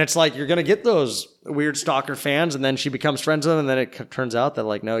 and it's like you're gonna get those weird stalker fans, and then she becomes friends with them, and then it turns out that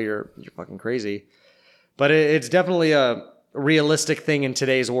like, no, you're fucking crazy. But it's definitely a realistic thing in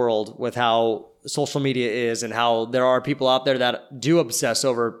today's world with how social media is and how there are people out there that do obsess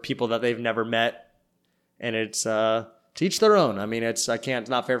over people that they've never met. And it's to each their own. I mean, it's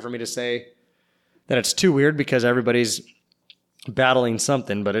not fair for me to say that it's too weird because everybody's battling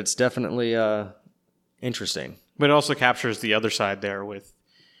something, but it's definitely interesting. But it also captures the other side there with,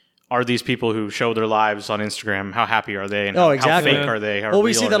 are these people who show their lives on Instagram, how happy are they? And exactly. How fake are they? How Well,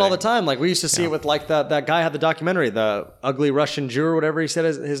 we real see are that all they? the time. Like we used to see it with like that guy had the documentary, the ugly Russian Jew or whatever he said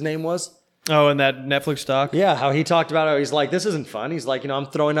his name was. Oh, and that Netflix doc? Yeah, how he talked about it. He's like, this isn't fun. He's like, I'm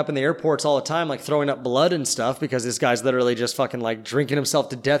throwing up in the airports all the time, like throwing up blood and stuff because this guy's literally just fucking like drinking himself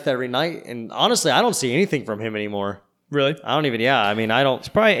to death every night. And honestly, I don't see anything from him anymore. Really? I don't even, I mean, I don't, It's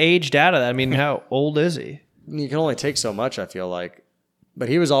probably aged out of that. I mean, how old is he? you can only take so much, I feel like. But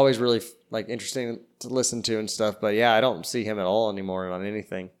he was always really like interesting to listen to and stuff. But yeah, I don't see him at all anymore on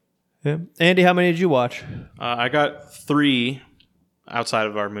anything. Yeah. Andy, how many did you watch? I got 3 outside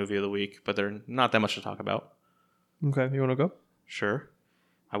of our movie of the week, but they're not that much to talk about. Okay, you want to go? Sure.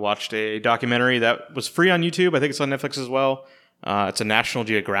 I watched a documentary that was free on YouTube. I think it's on Netflix as well. It's a National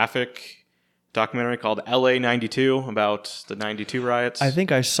Geographic documentary called LA 92 about the 92 riots. I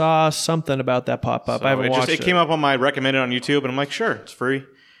think I saw something about that pop up. So I haven't watched it. It came up on my recommended on YouTube, and I'm like, sure, it's free.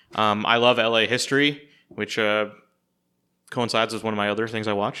 I love LA history, which coincides with one of my other things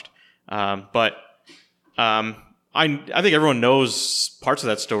I watched. But I think everyone knows parts of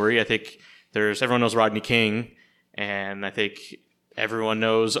that story. I think everyone knows Rodney King, and I think everyone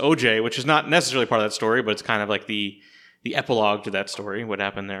knows OJ, which is not necessarily part of that story, but it's kind of like the epilogue to that story, what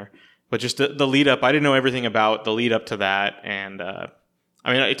happened there. But just the lead up, I didn't know everything about the lead up to that, and I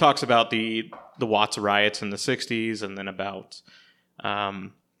mean, it talks about the Watts riots in the '60s, and then about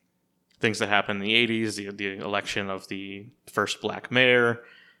things that happened in the '80s, the election of the first black mayor,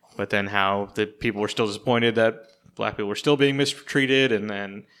 but then how the people were still disappointed that black people were still being mistreated, and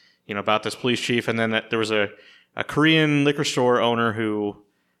then about this police chief, and then there was a Korean liquor store owner who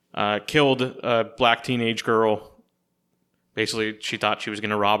killed a black teenage girl. Basically, she thought she was going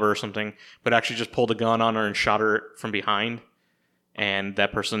to rob her or something, but actually just pulled a gun on her and shot her from behind. And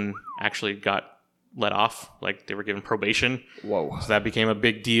that person actually got let off, like they were given probation. Whoa. So that became a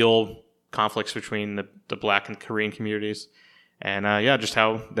big deal, conflicts between the black and Korean communities. And just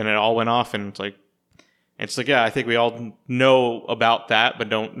how then it all went off. And it's like, I think we all know about that, but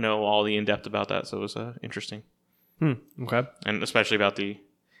don't know all the in-depth about that. So it was interesting. Okay. And especially about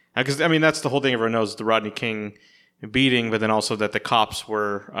because I mean, that's the whole thing everyone knows, the Rodney King beating, but then also that the cops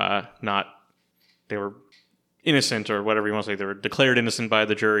were they were innocent or whatever you want to say. They were declared innocent by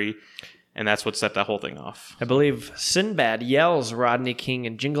the jury, and that's what set that whole thing off. I believe Sinbad yells Rodney King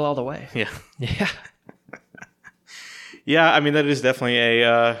and Jingle All the Way. Yeah. Yeah. Yeah, I mean, that is definitely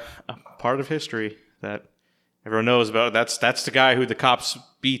a part of history that everyone knows about. That's the guy who the cops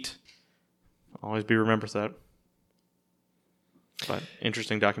beat. Always be remembers that. But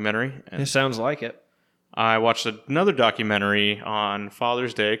interesting documentary. And It sounds like it. I watched another documentary on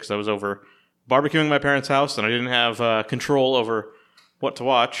Father's Day because I was over barbecuing at my parents' house and I didn't have control over what to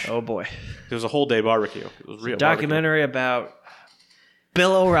watch. Oh, boy. It was a whole day barbecue. It was real Documentary about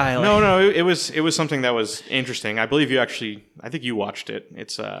Bill O'Reilly. No, it was something that was interesting. I believe I think you watched it.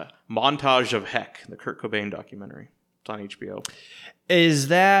 It's a Montage of Heck, the Kurt Cobain documentary. It's on HBO. Is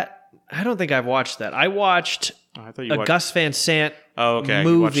that... I don't think I've watched that. I watched I thought you a watched. Gus Van Sant Okay.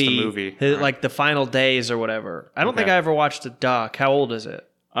 movie, You watched the movie. like The Final Days or whatever. I don't think Okay. I ever watched the doc. How old is it?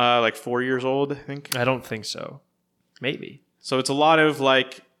 Like 4 years old, I think. I don't think so. Maybe. So it's a lot of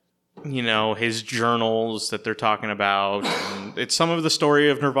like, his journals that they're talking about. And it's some of the story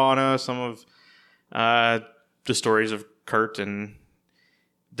of Nirvana, some of the stories of Kurt, and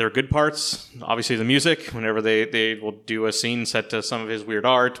there are good parts. Obviously, the music. Whenever they will do a scene set to some of his weird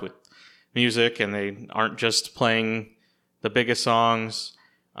art with music, and they aren't just playing the biggest songs.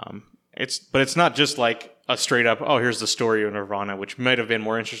 But it's not just like a straight up, oh, here's the story of Nirvana, which might have been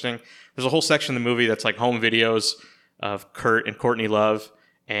more interesting. There's a whole section of the movie that's like home videos of Kurt and Courtney Love,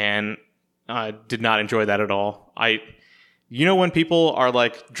 and I did not enjoy that at all. When people are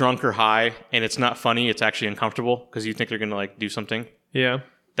like drunk or high and it's not funny, it's actually uncomfortable because you think they're going to like do something. Yeah.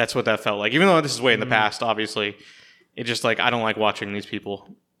 That's what that felt like. Even though this is way in the past, obviously, it just like I don't like watching these people.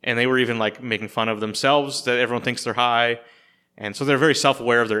 And they were even like making fun of themselves that everyone thinks they're high, and so they're very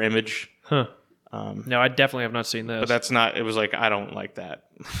self-aware of their image. Huh. No, I definitely have not seen this. But that's not. It was like I don't like that.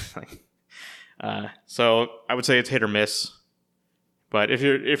 So I would say it's hit or miss. But if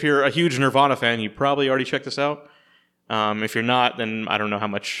you're a huge Nirvana fan, you probably already checked this out. If you're not, then I don't know how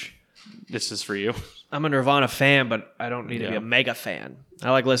much this is for you. I'm a Nirvana fan, but I don't need to be Yeah. a mega fan.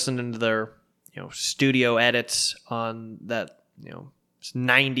 I like listening to their, studio edits on that,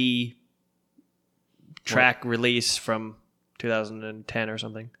 90 track release from 2010 or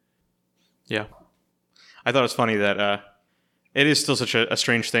something. Yeah, I thought it was funny that it is still such a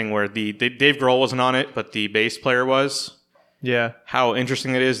strange thing where the Dave Grohl wasn't on it, but the bass player was. Yeah. How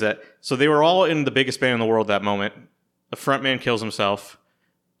interesting it is that so they were all in the biggest band in the world that moment. The frontman kills himself.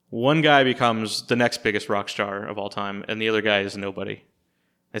 One guy becomes the next biggest rock star of all time, and the other guy is nobody.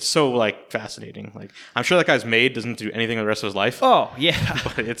 It's so like fascinating. Like I'm sure that guy's made doesn't do anything the rest of his life. Oh, yeah.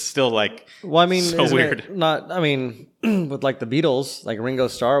 But it's still like Well, I mean, so isn't weird. it not. I mean, with like the Beatles, like Ringo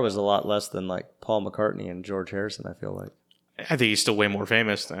Starr was a lot less than like Paul McCartney and George Harrison. I feel like. I think he's still way more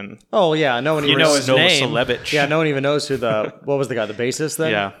famous than Oh yeah, no one even know knows. his Noah name. Celebic. Yeah, no one even knows who the what was the guy, the bassist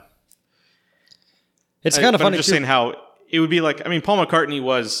then. Yeah. It's kind of But funny I'm just too. saying how it would be like. I mean, Paul McCartney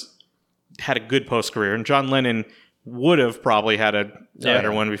had a good post career, and John Lennon would have probably had a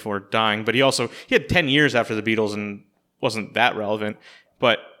better one before dying. But he had 10 years after the Beatles and wasn't that relevant.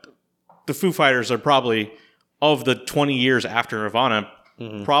 But the Foo Fighters are probably of the 20 years after Nirvana,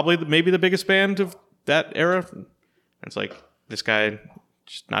 probably maybe the biggest band of that era. And it's like this guy,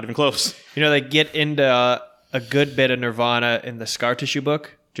 just not even close. They get into a good bit of Nirvana in the Scar Tissue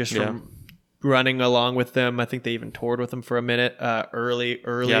book, just from running along with them. I think they even toured with them for a minute early Yeah,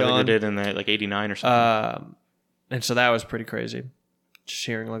 I think on. they did in like 89 or something. And so that was pretty crazy. Just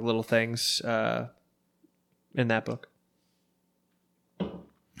hearing like little things in that book.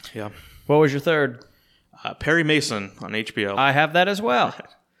 Yeah. What was your third? Perry Mason on HBO. I have that as well.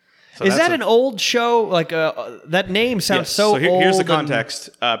 So Is that's that an old show? Like that name sounds Yes. so old. Here's the and- context.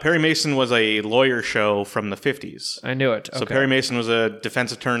 Perry Mason was a lawyer show from the 50s. I knew it. So Okay. Perry Mason was a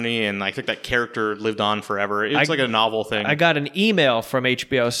defense attorney, and I think that character lived on forever. It's like a novel thing. I got an email from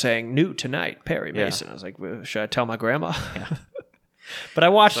HBO saying new tonight, Perry Yeah. Mason. I was like, well, should I tell my grandma? But I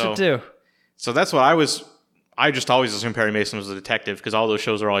watched it too. So that's what I just always assumed Perry Mason was a detective because all those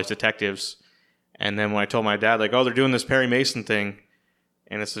shows are always detectives. And then when I told my dad, like, oh, they're doing this Perry Mason thing,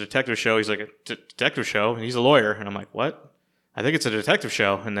 and it's a detective show, he's like, a detective show? And he's a lawyer. And I'm like, what? I think it's a detective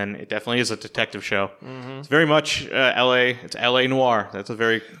show. And then it definitely is a detective show. It's very much L.A. It's L.A. noir. That's a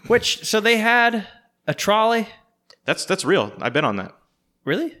very... So they had a trolley. That's real. I've been on that.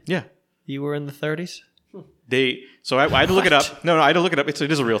 Really? Yeah. You were in the 30s? So I had to look it up. No, I had to look it up. It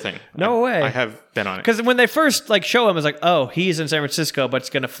is a real thing. No way. I have been on it. Because when they first show him, it's like, oh, he's in San Francisco, but it's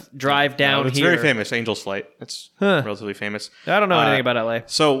going to drive down It's here. very famous. Angel's Flight. It's relatively famous. I don't know anything about LA.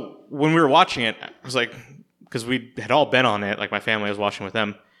 So when we were watching it, I was like, because we had all been on it, like my family was watching with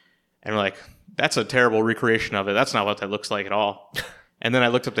them, and we're like, that's a terrible recreation of it. That's not what that looks like at all. And then I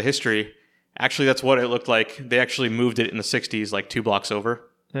looked up the history. Actually, that's what it looked like. They actually moved it in the 60s, like 2 blocks over.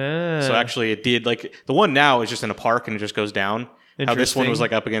 So actually it did, like, the one now is just in a park and it just goes down. How this one Interesting. was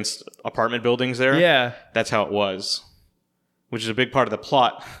like up against apartment buildings there. Yeah. That's how it was, which is a big part of the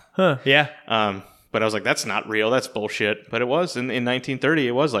plot. Huh. Yeah. But I was like, that's not real. That's bullshit. But it was in 1930.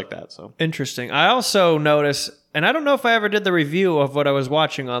 It was like that. So Interesting. I also noticed, and I don't know if I ever did the review of what I was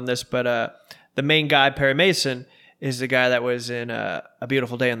watching on this, but the main guy, Perry Mason, is the guy that was in A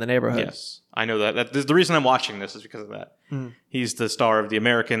Beautiful Day in the Neighborhood. yes, I know that. The reason I'm watching this is because of that. He's the star of The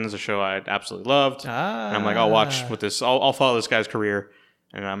Americans, a show I absolutely loved. And I'm like, I'll watch with this. I'll follow this guy's career,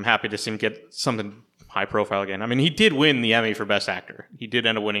 and I'm happy to see him get something high profile again. I mean, he did win the Emmy for Best Actor. He did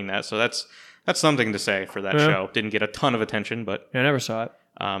end up winning that, so that's something to say for that show. Didn't get a ton of attention, but I never saw it.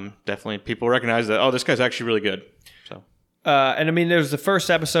 definitely people recognize that. Oh, this guy's actually really good. So And I mean, there was the first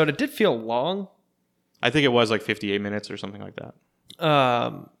episode. It did feel long, I think it was like 58 minutes or something like that.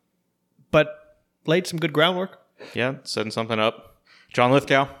 but laid some good groundwork. Yeah, setting something up. John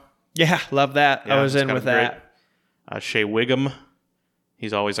Lithgow. Yeah, love that. Yeah, I was it's in kind with of great. that. Shea Wiggum.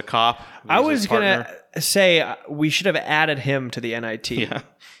 He's always a cop. I He's was his going partner. to say we should have added him to the NIT. Yeah.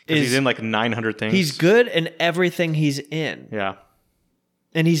 Because he's in like 900 things. He's good in everything he's in. Yeah.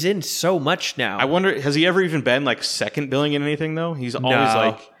 And he's in so much now. I wonder, has he ever even been like second billing in anything though? He's always No.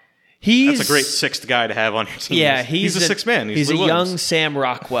 like, He's that's a great sixth guy to have on your team. Yeah, he's a sixth man. He's a Lou young Williams. Sam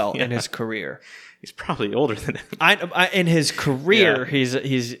Rockwell in his career. He's probably older than him. In his career, Yeah.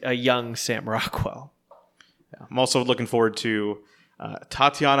 he's a young Sam Rockwell. I'm also looking forward to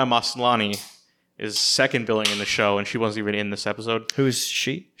Tatiana Maslany is second billing in the show, and she wasn't even in this episode. Who's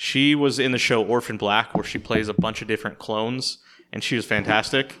she? She was in the show Orphan Black, where she plays a bunch of different clones, and she was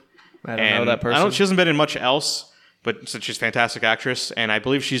fantastic. I don't know that person. She hasn't been in much else, but she's a fantastic actress, and I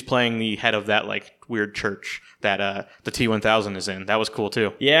believe she's playing the head of that like weird church that the T-1000 is in. That was cool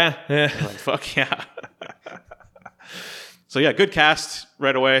too. Yeah. Like, fuck yeah. So yeah, good cast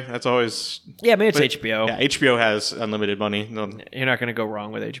right away. That's always Yeah, I mean, it's HBO. Yeah, HBO has unlimited money. You're not going to go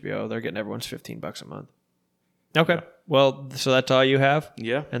wrong with HBO. They're getting everyone's $15 a month. Okay. Well, so that's all you have?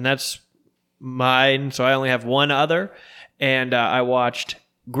 Yeah. And that's mine. So I only have one other. And I watched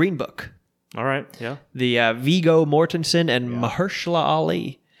Green Book. All right. Yeah. The Viggo Mortensen and Mahershala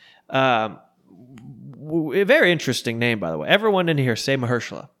Ali. A very interesting name, by the way. Everyone in here say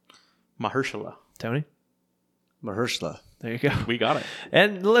Mahershala. Mahershala. Tony? Mahershala. There you go. We got it.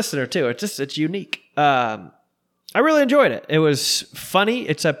 And the listener, too. It's unique. I really enjoyed it. It was funny.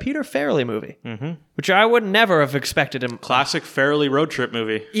 It's a Peter Farrelly movie, which I would never have expected him. Classic Farrelly road trip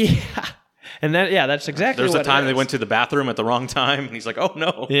movie. Yeah. And that's exactly There's what a time it they is. went to the bathroom at the wrong time, and he's like, oh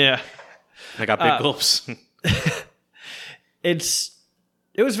no. Yeah. I got big gulps.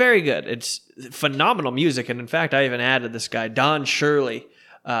 It was very good. It's phenomenal music. And in fact, I even added this guy, Don Shirley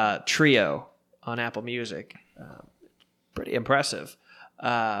Trio on Apple Music. Pretty impressive.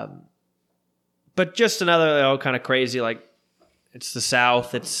 But just another kind of crazy, like it's the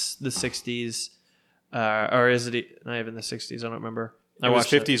South, it's the 60s. Or is it not even the 60s? I don't remember. It was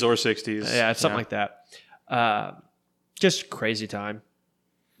 50s or 60s. Yeah, it's something like that. Just crazy time.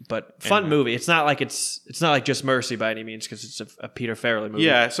 But fun movie. It's not like it's not like Just Mercy by any means because it's a Peter Farrelly movie.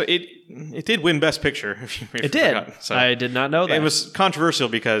 Yeah, so it did win Best Picture. It did. So I did not know that. It was controversial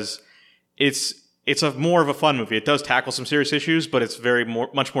because it's more of a fun movie. It does tackle some serious issues, but it's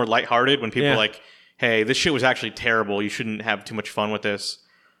much more lighthearted when people are like, hey, this shit was actually terrible. You shouldn't have too much fun with this.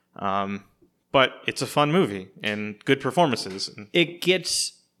 But it's a fun movie and good performances. It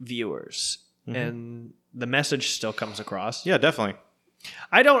gets viewers and the message still comes across. Yeah, definitely.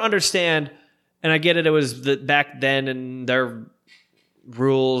 I don't understand, and I get it. It was back then and their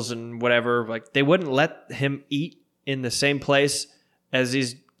rules and whatever. Like they wouldn't let him eat in the same place as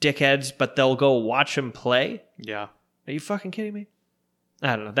these dickheads, but they'll go watch him play. Yeah. Are you fucking kidding me?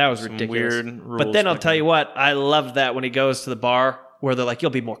 I don't know. That was ridiculous. Weird rules. But then I'll tell you what, I loved that when he goes to the bar where they're like,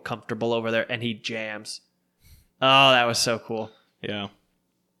 you'll be more comfortable over there, and he jams. Oh, that was so cool. Yeah.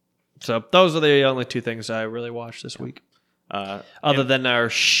 So those are the only two things I really watched this week. Other than our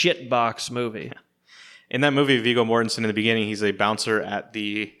shitbox movie. In that movie, Viggo Mortensen, in the beginning, he's a bouncer at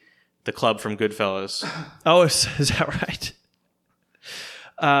the club from Goodfellas. Oh, is that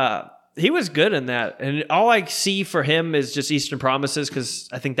right? He was good in that. And all I see for him is just Eastern Promises because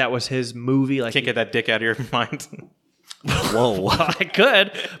I think that was his movie. Like Can't get that dick out of your mind. Whoa. I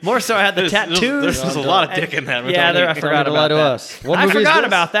could. More so I had the tattoos. There's a lot of dick in that. Yeah, I forgot about that. us. What I movie is forgot this?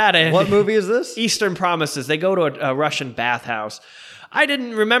 about that. What movie is this? Eastern Promises. They go to a Russian bathhouse. I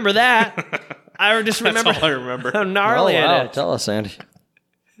didn't remember that. I just remember That's all I remember. how gnarly Oh, wow. it is. Tell us, Andy.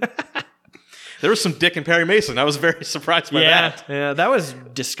 There was some dick in Perry Mason. I was very surprised by that. Yeah, that was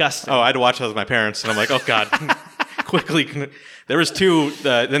disgusting. Oh, I had to watch that with my parents, and I'm like, oh god, quickly. There was two.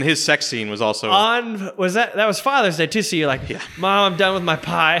 Then his sex scene was also. That was Father's Day too. So you're like, Mom, I'm done with my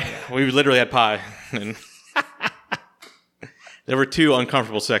pie. We literally had pie, and there were two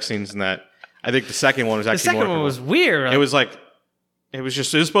uncomfortable sex scenes in that. I think the second one was The actually second more one was weird. It was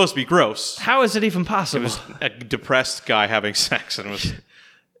supposed to be gross. How is it even It possible? was a depressed guy having sex, and it was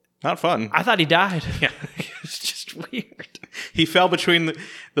not fun. I thought he died. Yeah. It was just weird. He fell between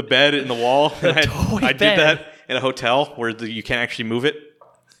the bed and the wall. And toy I bed. did that in a hotel where you can't actually move it.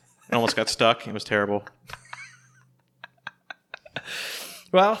 I almost got stuck. It was terrible.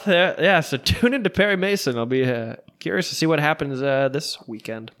 Well, so tune into Perry Mason. I'll be curious to see what happens this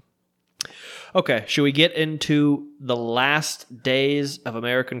weekend. Okay, should we get into the last days of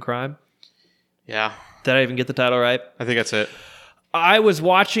American crime? Yeah, Did I even get the title right? I think that's it. I was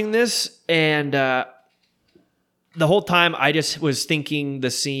watching this, and the whole time I just was thinking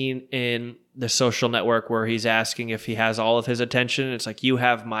the scene in The Social Network where he's asking if he has all of his attention. It's like, you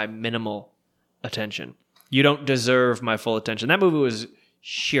have my minimal attention. You don't deserve my full attention. That movie was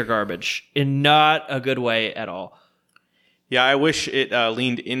sheer garbage in not a good way at all. Yeah, I wish it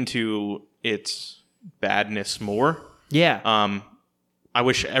leaned into its badness more. Yeah. I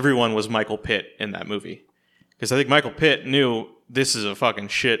wish everyone was Michael Pitt in that movie. Because I think Michael Pitt knew this is a fucking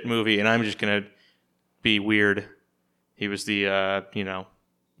shit movie and I'm just going to be weird. He was the,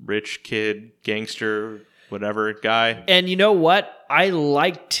 rich kid, gangster, whatever guy. And you know what? I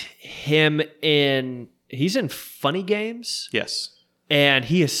liked him he's in Funny Games. Yes. and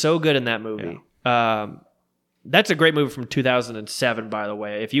he is so good in that movie. That's a great movie from 2007, by the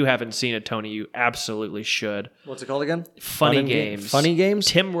way. If you haven't seen it, Tony, you absolutely should. What's it called again? Funny Games. Funny Games?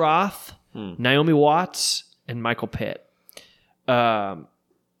 Tim Roth, Naomi Watts, and Michael Pitt. It's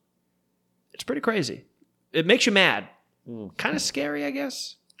pretty crazy. It makes you mad. Kind of scary, I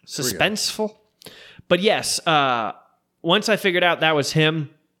guess. Suspenseful. But yes, once I figured out that was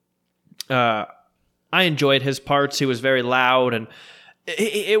him, I enjoyed his parts. He was very loud, and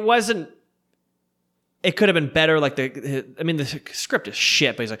it wasn't... It could have been better. Like the script is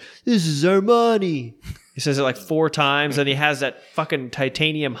shit, but he's like, "This is our money." He says it like 4 times, and he has that fucking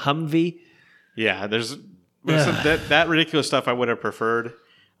titanium Humvee. Yeah, there's that ridiculous stuff I would have preferred.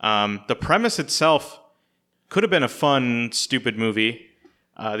 The premise itself could have been a fun, stupid movie.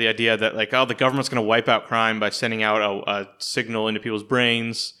 The idea that like, the government's going to wipe out crime by sending out a signal into people's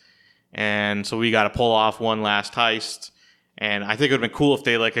brains, and so we got to pull off one last heist. And I think it would have been cool if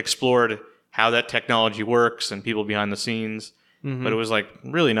they like explored how that technology works and people behind the scenes. But it was like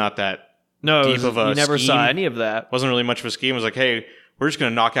really not that deep of a you never scheme. saw any of that. Wasn't really much of a scheme. It was like, hey, we're just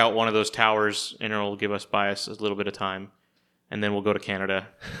going to knock out one of those towers and it'll buy us a little bit of time. And then we'll go to Canada.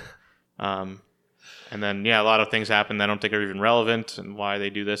 And then, a lot of things happen that I don't think are even relevant and why they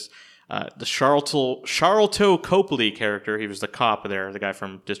do this. The Charlton Copley character, he was the cop there, the guy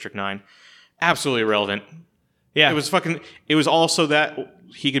from District 9. Absolutely irrelevant. Yeah. It was also that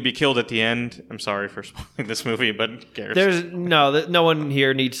he could be killed at the end. I'm sorry for spoiling this movie, but who cares? There's no one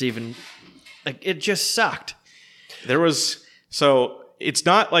here needs to even, like, it just sucked. So it's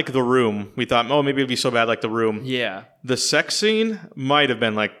not like The Room. We thought, maybe it'd be so bad like The Room. Yeah. The sex scene might have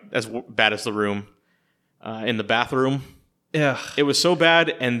been like as bad as The Room in the bathroom. Yeah. It was so bad,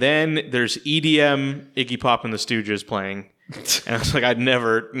 and then there's EDM, Iggy Pop and the Stooges playing. And I was like, I'd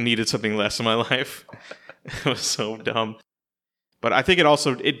never needed something less in my life. It was so dumb. But I think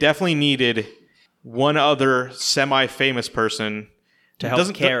it definitely needed one other semi-famous person to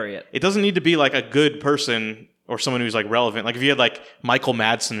help carry it. It doesn't need to be like a good person or someone who's like relevant. Like if you had like Michael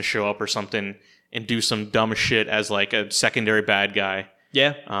Madsen show up or something and do some dumb shit as like a secondary bad guy.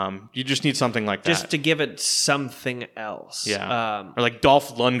 Yeah. You just need something like that. Just to give it something else. Yeah. Or like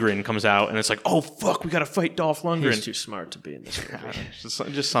Dolph Lundgren comes out and it's like, oh fuck, we gotta fight Dolph Lundgren. He's too smart to be in this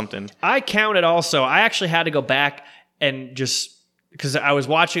movie. just something. I counted also. I actually had to go back and just... Because I was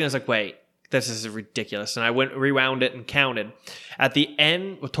watching, I was like, wait, this is ridiculous. And I rewound it and counted. At the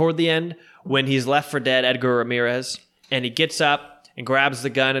end, toward the end, when he's left for dead, Edgar Ramirez, and he gets up and grabs the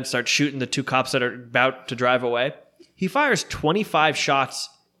gun and starts shooting the 2 cops that are about to drive away, he fires 25 shots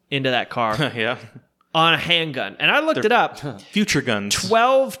into that car Yeah. on a handgun. And I looked it up. Future guns.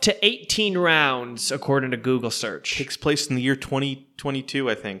 12 to 18 rounds, according to Google search. Takes place in the year 2022,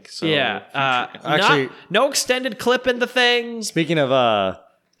 I think. So Yeah. Actually- no extended clip in the thing. Speaking of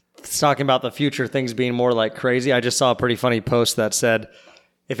talking about the future things being more like crazy, I just saw a pretty funny post that said,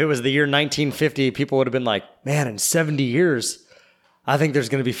 if it was the year 1950, people would have been like, man, in 70 years, I think there's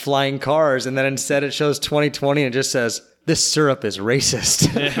going to be flying cars. And then instead it shows 2020 and it just says, this syrup is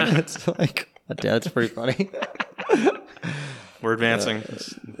racist. Yeah. It's like, that's pretty funny. We're advancing.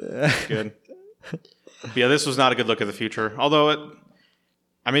 It's good. Yeah, this was not a good look at the future. Although,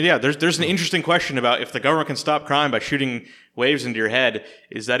 there's an interesting question about if the government can stop crime by shooting waves into your head.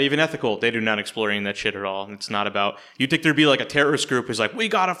 Is that even ethical? They do not explore any of that shit at all. It's not about... You'd think there'd be like a terrorist group who's like, we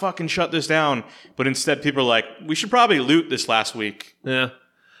gotta fucking shut this down. But instead, people are like, we should probably loot this last week. Yeah.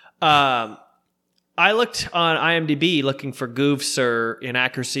 I looked on IMDb looking for goofs or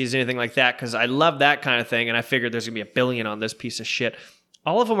inaccuracies, anything like that, because I love that kind of thing, and I figured there's going to be 1 billion on this piece of shit.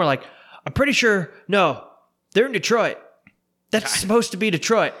 All of them were like, I'm pretty sure, no, they're in Detroit. That's supposed to be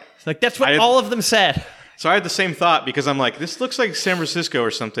Detroit. Like, that's what all of them said. So I had the same thought, because I'm like, this looks like San Francisco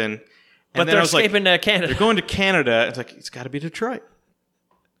or something. But they're escaping to Canada. They're going to Canada. It's like, it's got to be Detroit.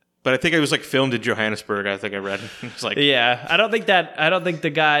 But I think it was like filmed in Johannesburg. I think I read. It's like, yeah, I don't think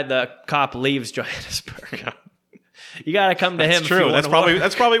the cop leaves Johannesburg. You got to come to him. True. That's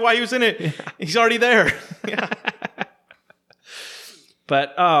probably why he was in it. Yeah. He's already there. Yeah.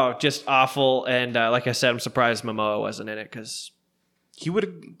 But just awful. And like I said, I'm surprised Momoa wasn't in it because he would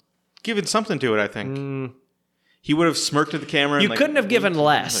have given something to it. I think he would have smirked at the camera. You couldn't have given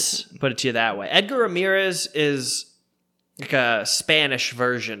less. Put it to you that way. Edgar Ramirez is like a Spanish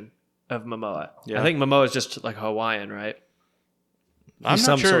version of Momoa. Yeah. I think Momoa is just like Hawaiian, right? I'm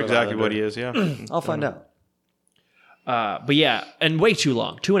not sure exactly what he is. Yeah, I'll find out. But yeah, and way too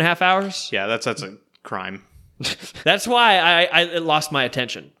long. 2.5 hours. Yeah, that's a crime. That's why I lost my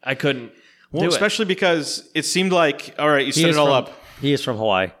attention. I couldn't. Well, especially because it seemed like, all right, you set it all up. He is from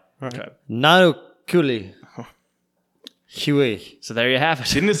Hawaii. Okay. Nanukuli. Huey. So there you have it.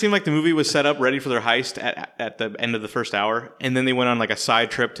 Didn't it seem like the movie was set up ready for their heist at the end of the first hour, and then they went on like a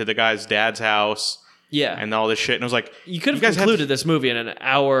side trip to the guy's dad's house Yeah. and all this shit, and it was like You could have guys concluded this movie in an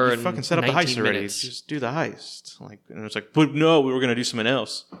hour You and fucking set up the 19 heist already. minutes. Just do the heist. Like, and it was like, but no, we were gonna do something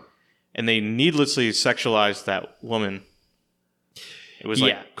else, and they needlessly sexualized that woman. It was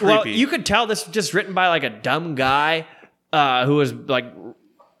like creepy. Well, you could tell this was just written by like a dumb guy who was like,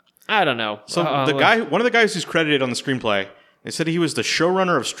 I don't know. So one of the guys who's credited on the screenplay, they said he was the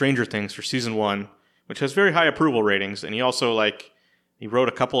showrunner of Stranger Things for season 1, which has very high approval ratings, and he also he wrote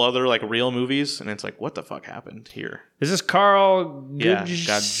a couple other like real movies, and it's like, what the fuck happened here? Is this Carl Yeah,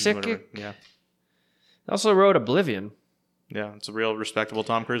 Gudsick? yeah, Also wrote Oblivion. yeah. It's a real respectable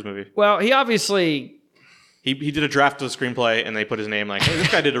Tom Cruise movie. Well, he obviously He did a draft of the screenplay, and they put his name like, hey, this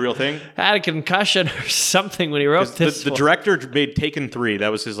guy did a real thing. had a concussion or something when he wrote this. The director made Taken 3. That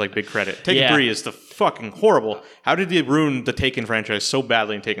was his like big credit. Taken Yeah. 3 is the fucking horrible. How did he ruin the Taken franchise so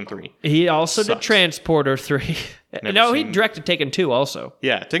badly in Taken 3? He also did Sucks. Transporter 3. No, he seen- directed Taken 2 also.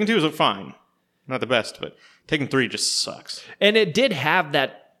 Yeah, Taken 2 is fine. Not the best, but Taken 3 just sucks. And it did have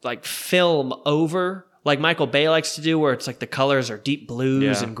that like film over, like Michael Bay likes to do, where it's like the colors are deep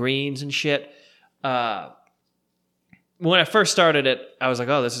blues Yeah. and greens and shit. When I first started it, I was like,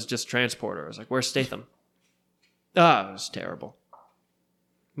 oh, this is just Transporter. I was like, where's Statham? It was terrible.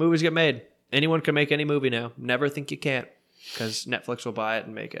 Movies get made. Anyone can make any movie now. Never think you can't, because Netflix will buy it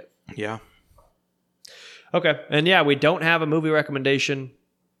and make it. Yeah. Okay. And yeah, we don't have a movie recommendation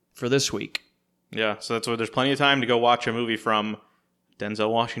for this week. Yeah, so that's why there's plenty of time to go watch a movie from Denzel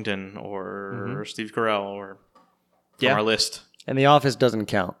Washington or Steve Carell or from Yeah. our list. And The Office doesn't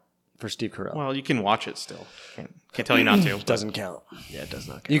count for Steve Carell. Well, you can watch it still. Can't tell you not to. Doesn't count. Yeah, it does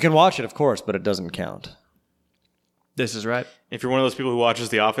not count. You can watch it, of course, but it doesn't count. This is right. If you're one of those people who watches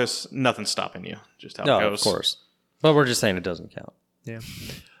The Office, nothing's stopping you. Just how No, it goes. of course. But we're just saying it doesn't count. Yeah.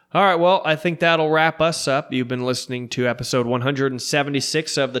 All right. Well, I think that'll wrap us up. You've been listening to episode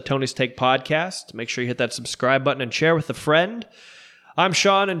 176 of the Tony's Take podcast. Make sure you hit that subscribe button and share with a friend. I'm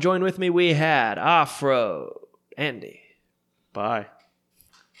Sean, and join with me we had Afro, Andy, Bye.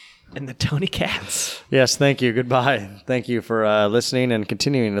 and the Tony Cats. Yes, thank you. Goodbye. Thank you for listening and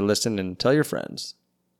continuing to listen and tell your friends.